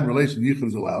once they've had relations, Yichud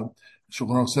is allowed.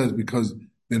 Shulchan Aruch says because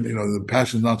then the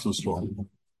passion is not so strong.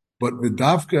 But the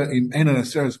Davka in Einan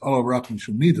Aseres Olav Rachim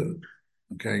Shum Niddah.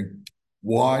 Okay,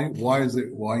 why? Why is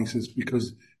it? Why he says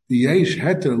because the Yesh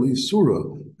Heter Li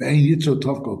Surah Ve'Ein Yitzo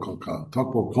Tokbo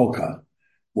Kolka.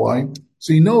 Why?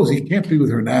 So he knows he can't be with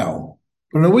her now.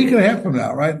 But in a week and a half from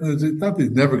now, right? It's not that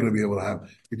he's never going to be able to have.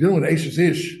 If you're dealing with Eish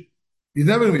Ish, he's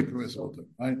never going to be permissible to,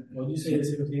 right? Well, you say the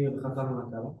same thing with Chatan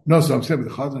and Akala? No, so I'm saying with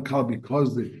the Chatan and Akala,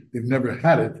 because they've never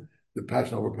had it, the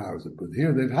passion overpowers it. But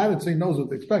here they've had it, so he knows what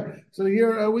to expect. So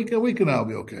here, a week and now will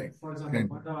be okay. For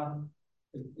example,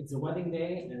 it's a wedding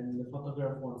day, and the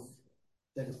photographer wants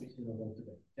to take a picture of them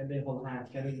today. Can they hold hands?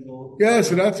 Can they go? Yeah,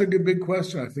 so that's a good big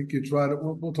question. I think you tried it.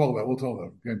 We'll talk about it.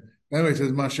 Okay. Anyway, it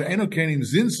says, Masha'eno kenim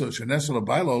zinso shenesel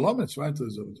abaylo lomitz, right?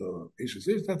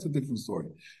 That's a different story.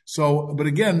 So, but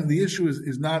again, the issue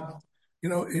is not,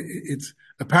 it's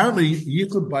apparently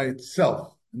yichud by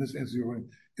itself, in this answer you're right,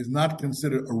 is not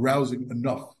considered arousing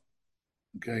enough.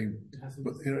 Okay,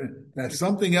 but that's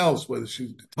something else, whether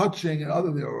she's touching and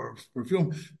other or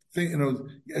perfume thing.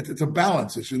 It's a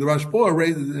balance issue. The Rashba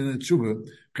raises in a tshuva,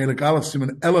 Chelik Aleph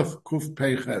Siman Elef Kuf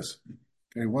Pei Ches.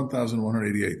 Okay,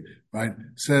 1,188, right?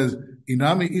 Says,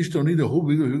 Inami Ishto Niddah Hu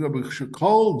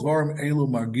Shekol Dvarim Elu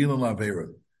Margilan Lavera.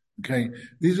 Okay,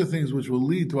 these are things which will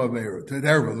lead to Avera, to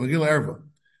Erva, the Megillah Erva.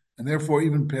 And therefore,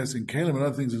 even passing Kalim and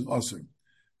other things is awesome.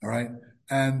 All right?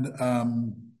 And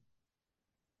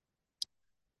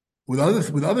with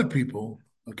other people,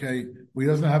 okay, who he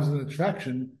doesn't have an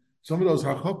attraction, some of those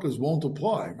harchakos won't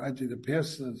apply, right? The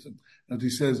pass, as he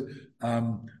says,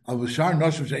 al v'shar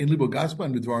noshim she'ein libo gaspa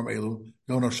and b'dvarim elu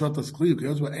don't shotas kliyu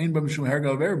because ein b'mishum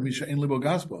hergal v'erev misha ein libo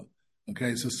gaspa.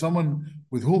 Okay, so someone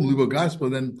with whom libo gaspa,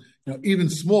 then even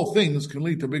small things can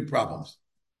lead to big problems.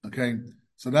 Okay,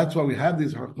 so that's why we have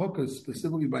these harchakos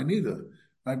specifically by Niddah,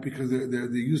 right? Because they're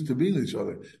used to being with each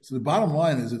other. So the bottom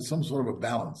line is it's some sort of a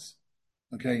balance.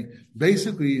 Okay,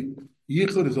 basically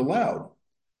yichud is allowed.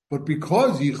 But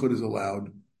because yichud is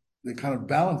allowed, they kind of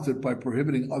balance it by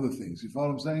prohibiting other things. You follow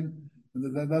what I'm saying?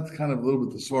 And that's kind of a little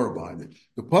bit the sword behind it.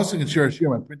 The pasuk in Shir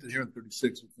Hashirim, I printed here in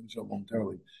 36, we'll finish up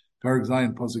momentarily. Parak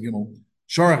Zion, pasuk Gimel.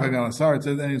 Sharach Hagan Asar, it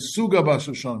says, and Suga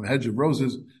Bashoshanim, hedge of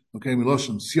roses, okay,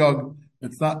 Miloshim Siag.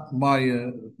 It's not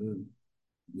my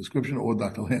description or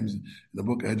Dr. Lamb's in the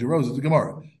book Hedge of Roses, the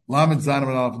Gemara. Lamed Zanim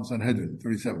and Aleph and Sanhedrin,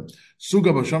 37.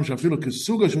 Suga Basham Shafilu,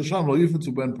 Kisuga Shoshan, Lo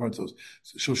Yifetzu Ben Partzos.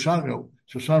 Shoshan,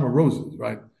 Shoshan are roses,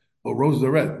 right? Well, roses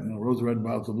are red. Roses are red and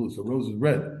violets are blue. So rose is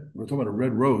red. We're talking about a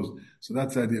red rose. So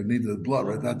that's the idea of need the blood,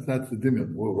 right? That's the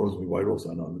dimion. Well, rose will be white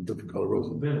also. I know, the different color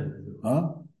roses. Huh?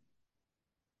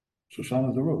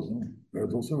 Shoshan is a rose. No? Red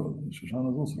is also a rose.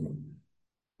 Shoshan is also a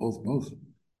rose. Both.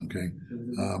 Okay.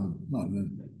 No,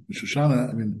 Shoshana,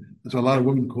 I mean, that's why a lot of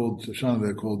women called Shoshana,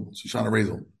 they're called Shoshana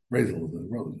Razel. Razel is the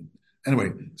rose.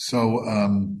 Anyway, so,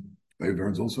 maybe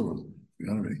Vern's also rose. You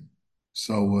know what I mean?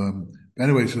 So,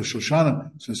 anyway, so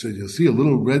Shoshana, so you'll see a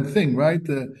little red thing, right?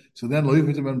 So then,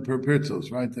 Loifitim and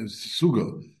Perpirzos, right? There's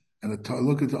Suga. And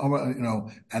look at the,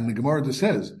 and the Gemara just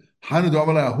says, Hanu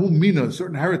Domaleh, who mina, a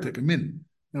certain heretic, a min.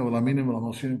 A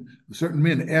certain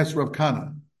min asked Rav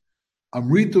Kana,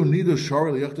 Amrito Niddah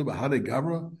Shari Liyachtu B'Hadei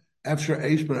Gavra, Efshar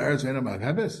Eish B'Eretz Einam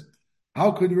Avhebes?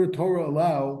 How could your Torah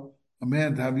allow a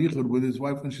man to have yichud with his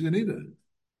wife when she's in Niddah?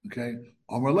 Okay.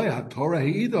 Amarlei HaTorah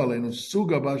He'ida Aleinu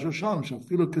Suga B'Shoshan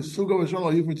Shafilu K'Suga B'Shoshan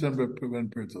Lo Yifritzen Ben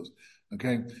Pirtzos.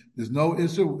 Okay. There's no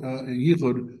issue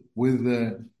yichud with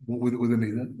a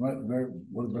Niddah, right?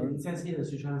 What it says here that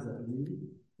Shoshan is a lily.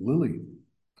 Lily.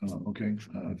 Okay.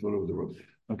 I thought it was a rose.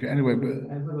 Okay. Anyway, I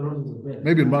thought the rose was a bed.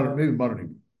 maybe modern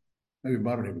Hebrew. Maybe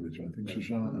modern Hebrew edition. I think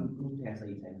Shoshana.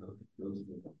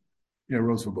 Yeah,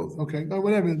 rose for both. Okay,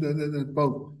 whatever.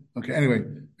 Both. Okay. Anyway,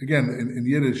 again, in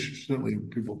Yiddish, certainly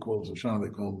people call Shoshana. They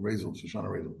call Razel, Shoshana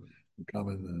Razel.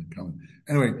 Common.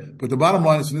 Anyway, but the bottom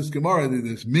line is in this Gemara,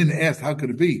 this Min asked, how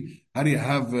could it be? How do you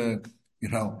have,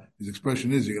 his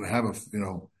expression is, you're going to have a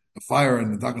fire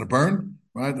and it's not going to burn,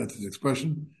 right? That's his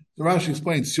expression. So Rashi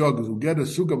explains, Siog will get a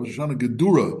sukkah of Shoshana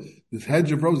Gedura, this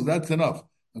hedge of roses, that's enough.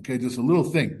 Okay, just a little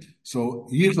thing. So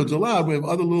Yichud's allowed, we have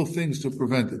other little things to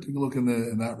prevent it. Take a look in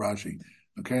that Rashi.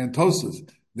 Okay, and Tosas,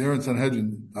 there in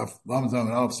Sanhedrin, Lamazam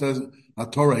and Aleph says,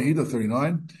 Torah Ida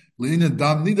 39, Leina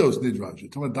Dam Nidos Nidrash.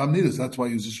 Talking about Dam Nidos, that's why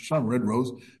he uses Shoshana, red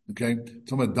rose. Okay,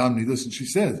 talking about Dam Nidos, and she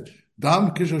says,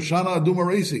 Dam Kishoshana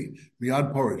Adumaresi,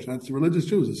 Miad Porish. That's the religious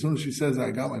Jews. As soon as she says,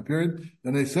 I got my period,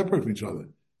 then they separate from each other.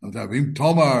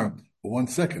 Tomar, for 1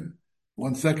 second.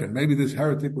 1 second. Maybe this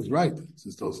heretic was right,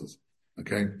 says Tosas.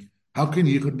 Okay, how can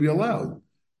Yichud be allowed?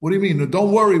 What do you mean? No,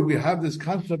 don't worry, we have this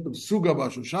concept of Suga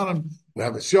Bashoshanim, we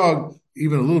have a Shog,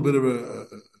 even a little bit of a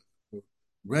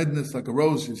redness like a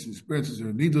rose, she experiences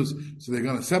her nidus, so they're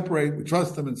going to separate, we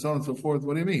trust them, and so on and so forth.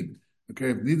 What do you mean?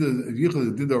 Okay, if Yichud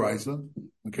is Niddah,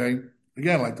 okay,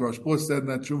 again, like the Rosh Kodesh said in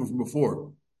that Shuvah from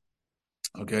before,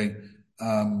 okay,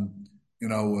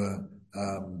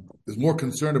 there's more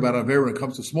concern about Avera when it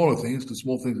comes to smaller things, because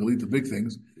small things will lead to big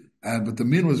things. But the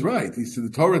Min was right. He said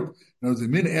the Torah, the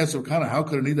Min asked of Kana, how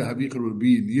could a Niddah have Yichud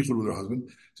be in Yichud with her husband?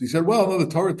 So he said, well, no, the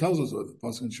Torah tells us, or the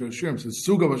Pasuk in Shir Shirim says,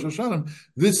 Suga V'Shoshanim,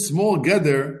 this small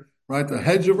gather, right, the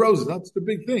hedge of roses, that's the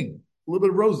big thing. A little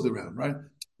bit of roses around, right?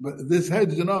 But this hedge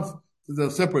is enough that they'll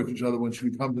separate from each other when she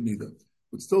becomes a Niddah.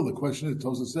 But still, the question is,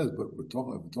 Tosa says, but we're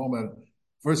talking about it.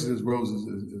 First, it says rose is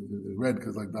red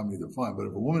because like Dam Niddah, fine. But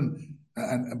if a woman,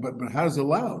 but how is it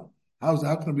allowed? How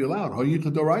can it be allowed? How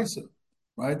Yichud Doraisa?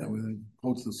 Right? And we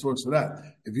quotes the source for that.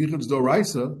 If Yichud's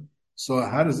Doraisa, so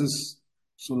how does this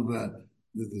sort of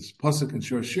this pasuk and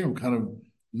Shir Shirim kind of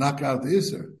knock out the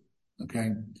Isser?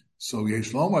 Okay, so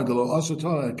Yesh Lomar Delo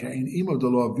Asotah Kain Imo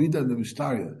Delo Avida the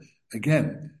Mishtaria.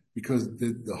 Again, because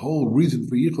the whole reason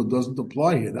for Yichud doesn't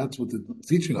apply here. That's what they're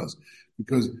teaching us.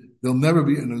 Because there'll never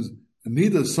be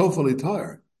Niddah is so fully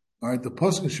tired. All right, the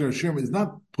pasuk and Shir Shirim is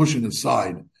not pushing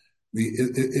aside the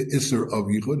Isser of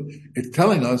Yichud. It's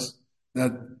telling us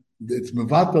that it's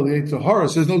Mevatel Yetzer Hara,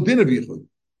 says no din of Yichud.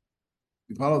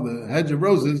 You follow the hedge of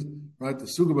roses, right? The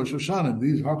Suga B'Shoshanim,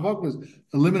 these Harchakos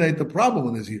eliminate the problem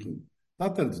when there's Yichud.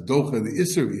 Not that it's Docha, the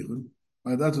Isser of Yichud,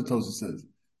 right? That's what Tosha says.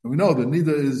 And we know that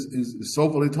Niddah is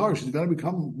so fully tar, she's going to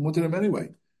become Mutarim anyway.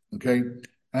 Okay?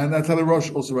 And that's how the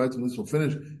Rosh also writes, and this will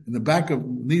finish. In the back of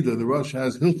Niddah, the Rosh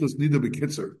has Hilchos Niddah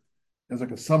B'Kitzer. It's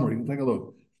like a summary. You can take a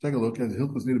look. Take a look at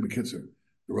Hilchos Niddah B'Kitzer.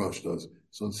 The Rosh does.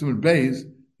 So in Simon Beis,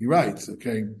 he writes,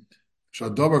 okay,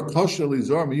 Shadavar Kosher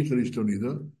Lizar Miyichad Ishto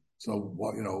Niddah. So,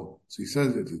 so he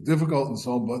says it's difficult and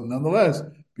so on, but nonetheless,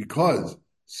 because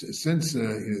since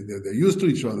they're used to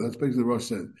each other, that's basically what Rosh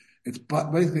said. It's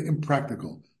basically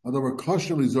impractical. Shadavar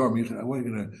Kosher Lizar Miyichad. What are you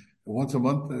going to, once a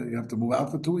month, you have to move out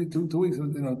for 2 weeks, two weeks,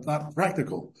 it's not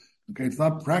practical. Okay, it's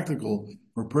not practical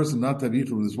for a person not to have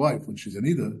Yichud with his wife when she's a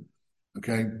Niddah.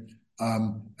 Okay,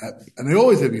 and they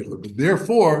always have Yichud, but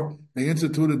therefore, they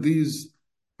instituted these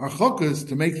Harchakos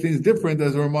to make things different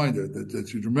as a reminder that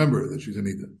she'd remember that she's a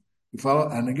Niddah. You follow?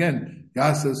 And again,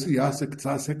 Yasa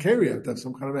Ktsas Hekeria, that's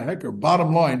some kind of a hecker.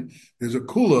 Bottom line, there's a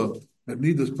kula that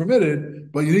Niddah is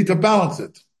permitted, but you need to balance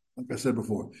it. Like I said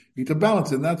before, you need to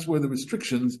balance it, and that's where the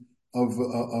restrictions of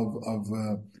all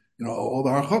the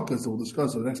Harchakos that we'll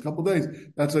discuss in the next couple of days,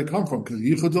 that's where they come from, because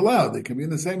Yichud's allowed. They can be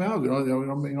in the same house. You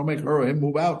don't make her or him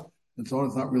move out, and so on.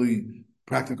 It's not really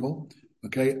practical.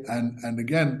 Okay, and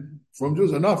again, from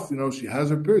Jews, enough, she has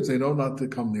her periods, they know not to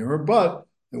come near her, but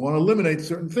they want to eliminate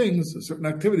certain things, certain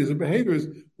activities and behaviors,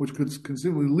 which could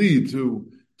conceivably lead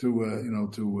to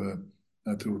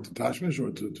tashmish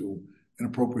or to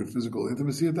inappropriate physical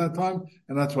intimacy at that time,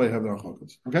 and that's why you have the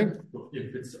Harchakos. Okay? Well,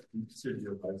 if it's considered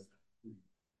your life,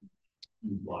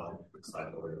 you want it.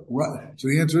 Right. So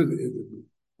the answer is,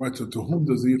 right, so to whom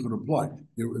does the Yichud apply?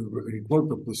 He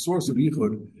quoted the source of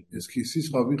Yichud is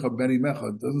Kisischa Avicha Beni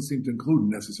Mecha, doesn't seem to include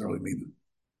necessarily Niddah.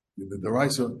 The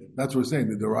Deraisa, that's what we're saying.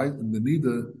 The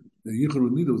Niddah, the Yichud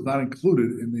with Niddah was not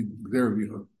included in the there of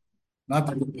Yichud. Not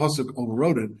that the Pasuk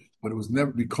overrode it, but it was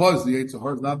never, because the Yetzer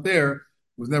Hara is not there, it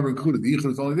was never included. The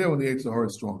Yichud is only there when the Yetzer Hara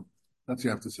is strong. That's what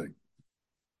you have to say.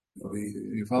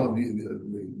 You follow the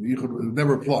Yichud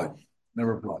never applied.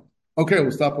 Never applied. Okay,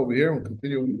 we'll stop over here. We'll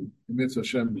continue in Mitzvah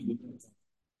Hashem.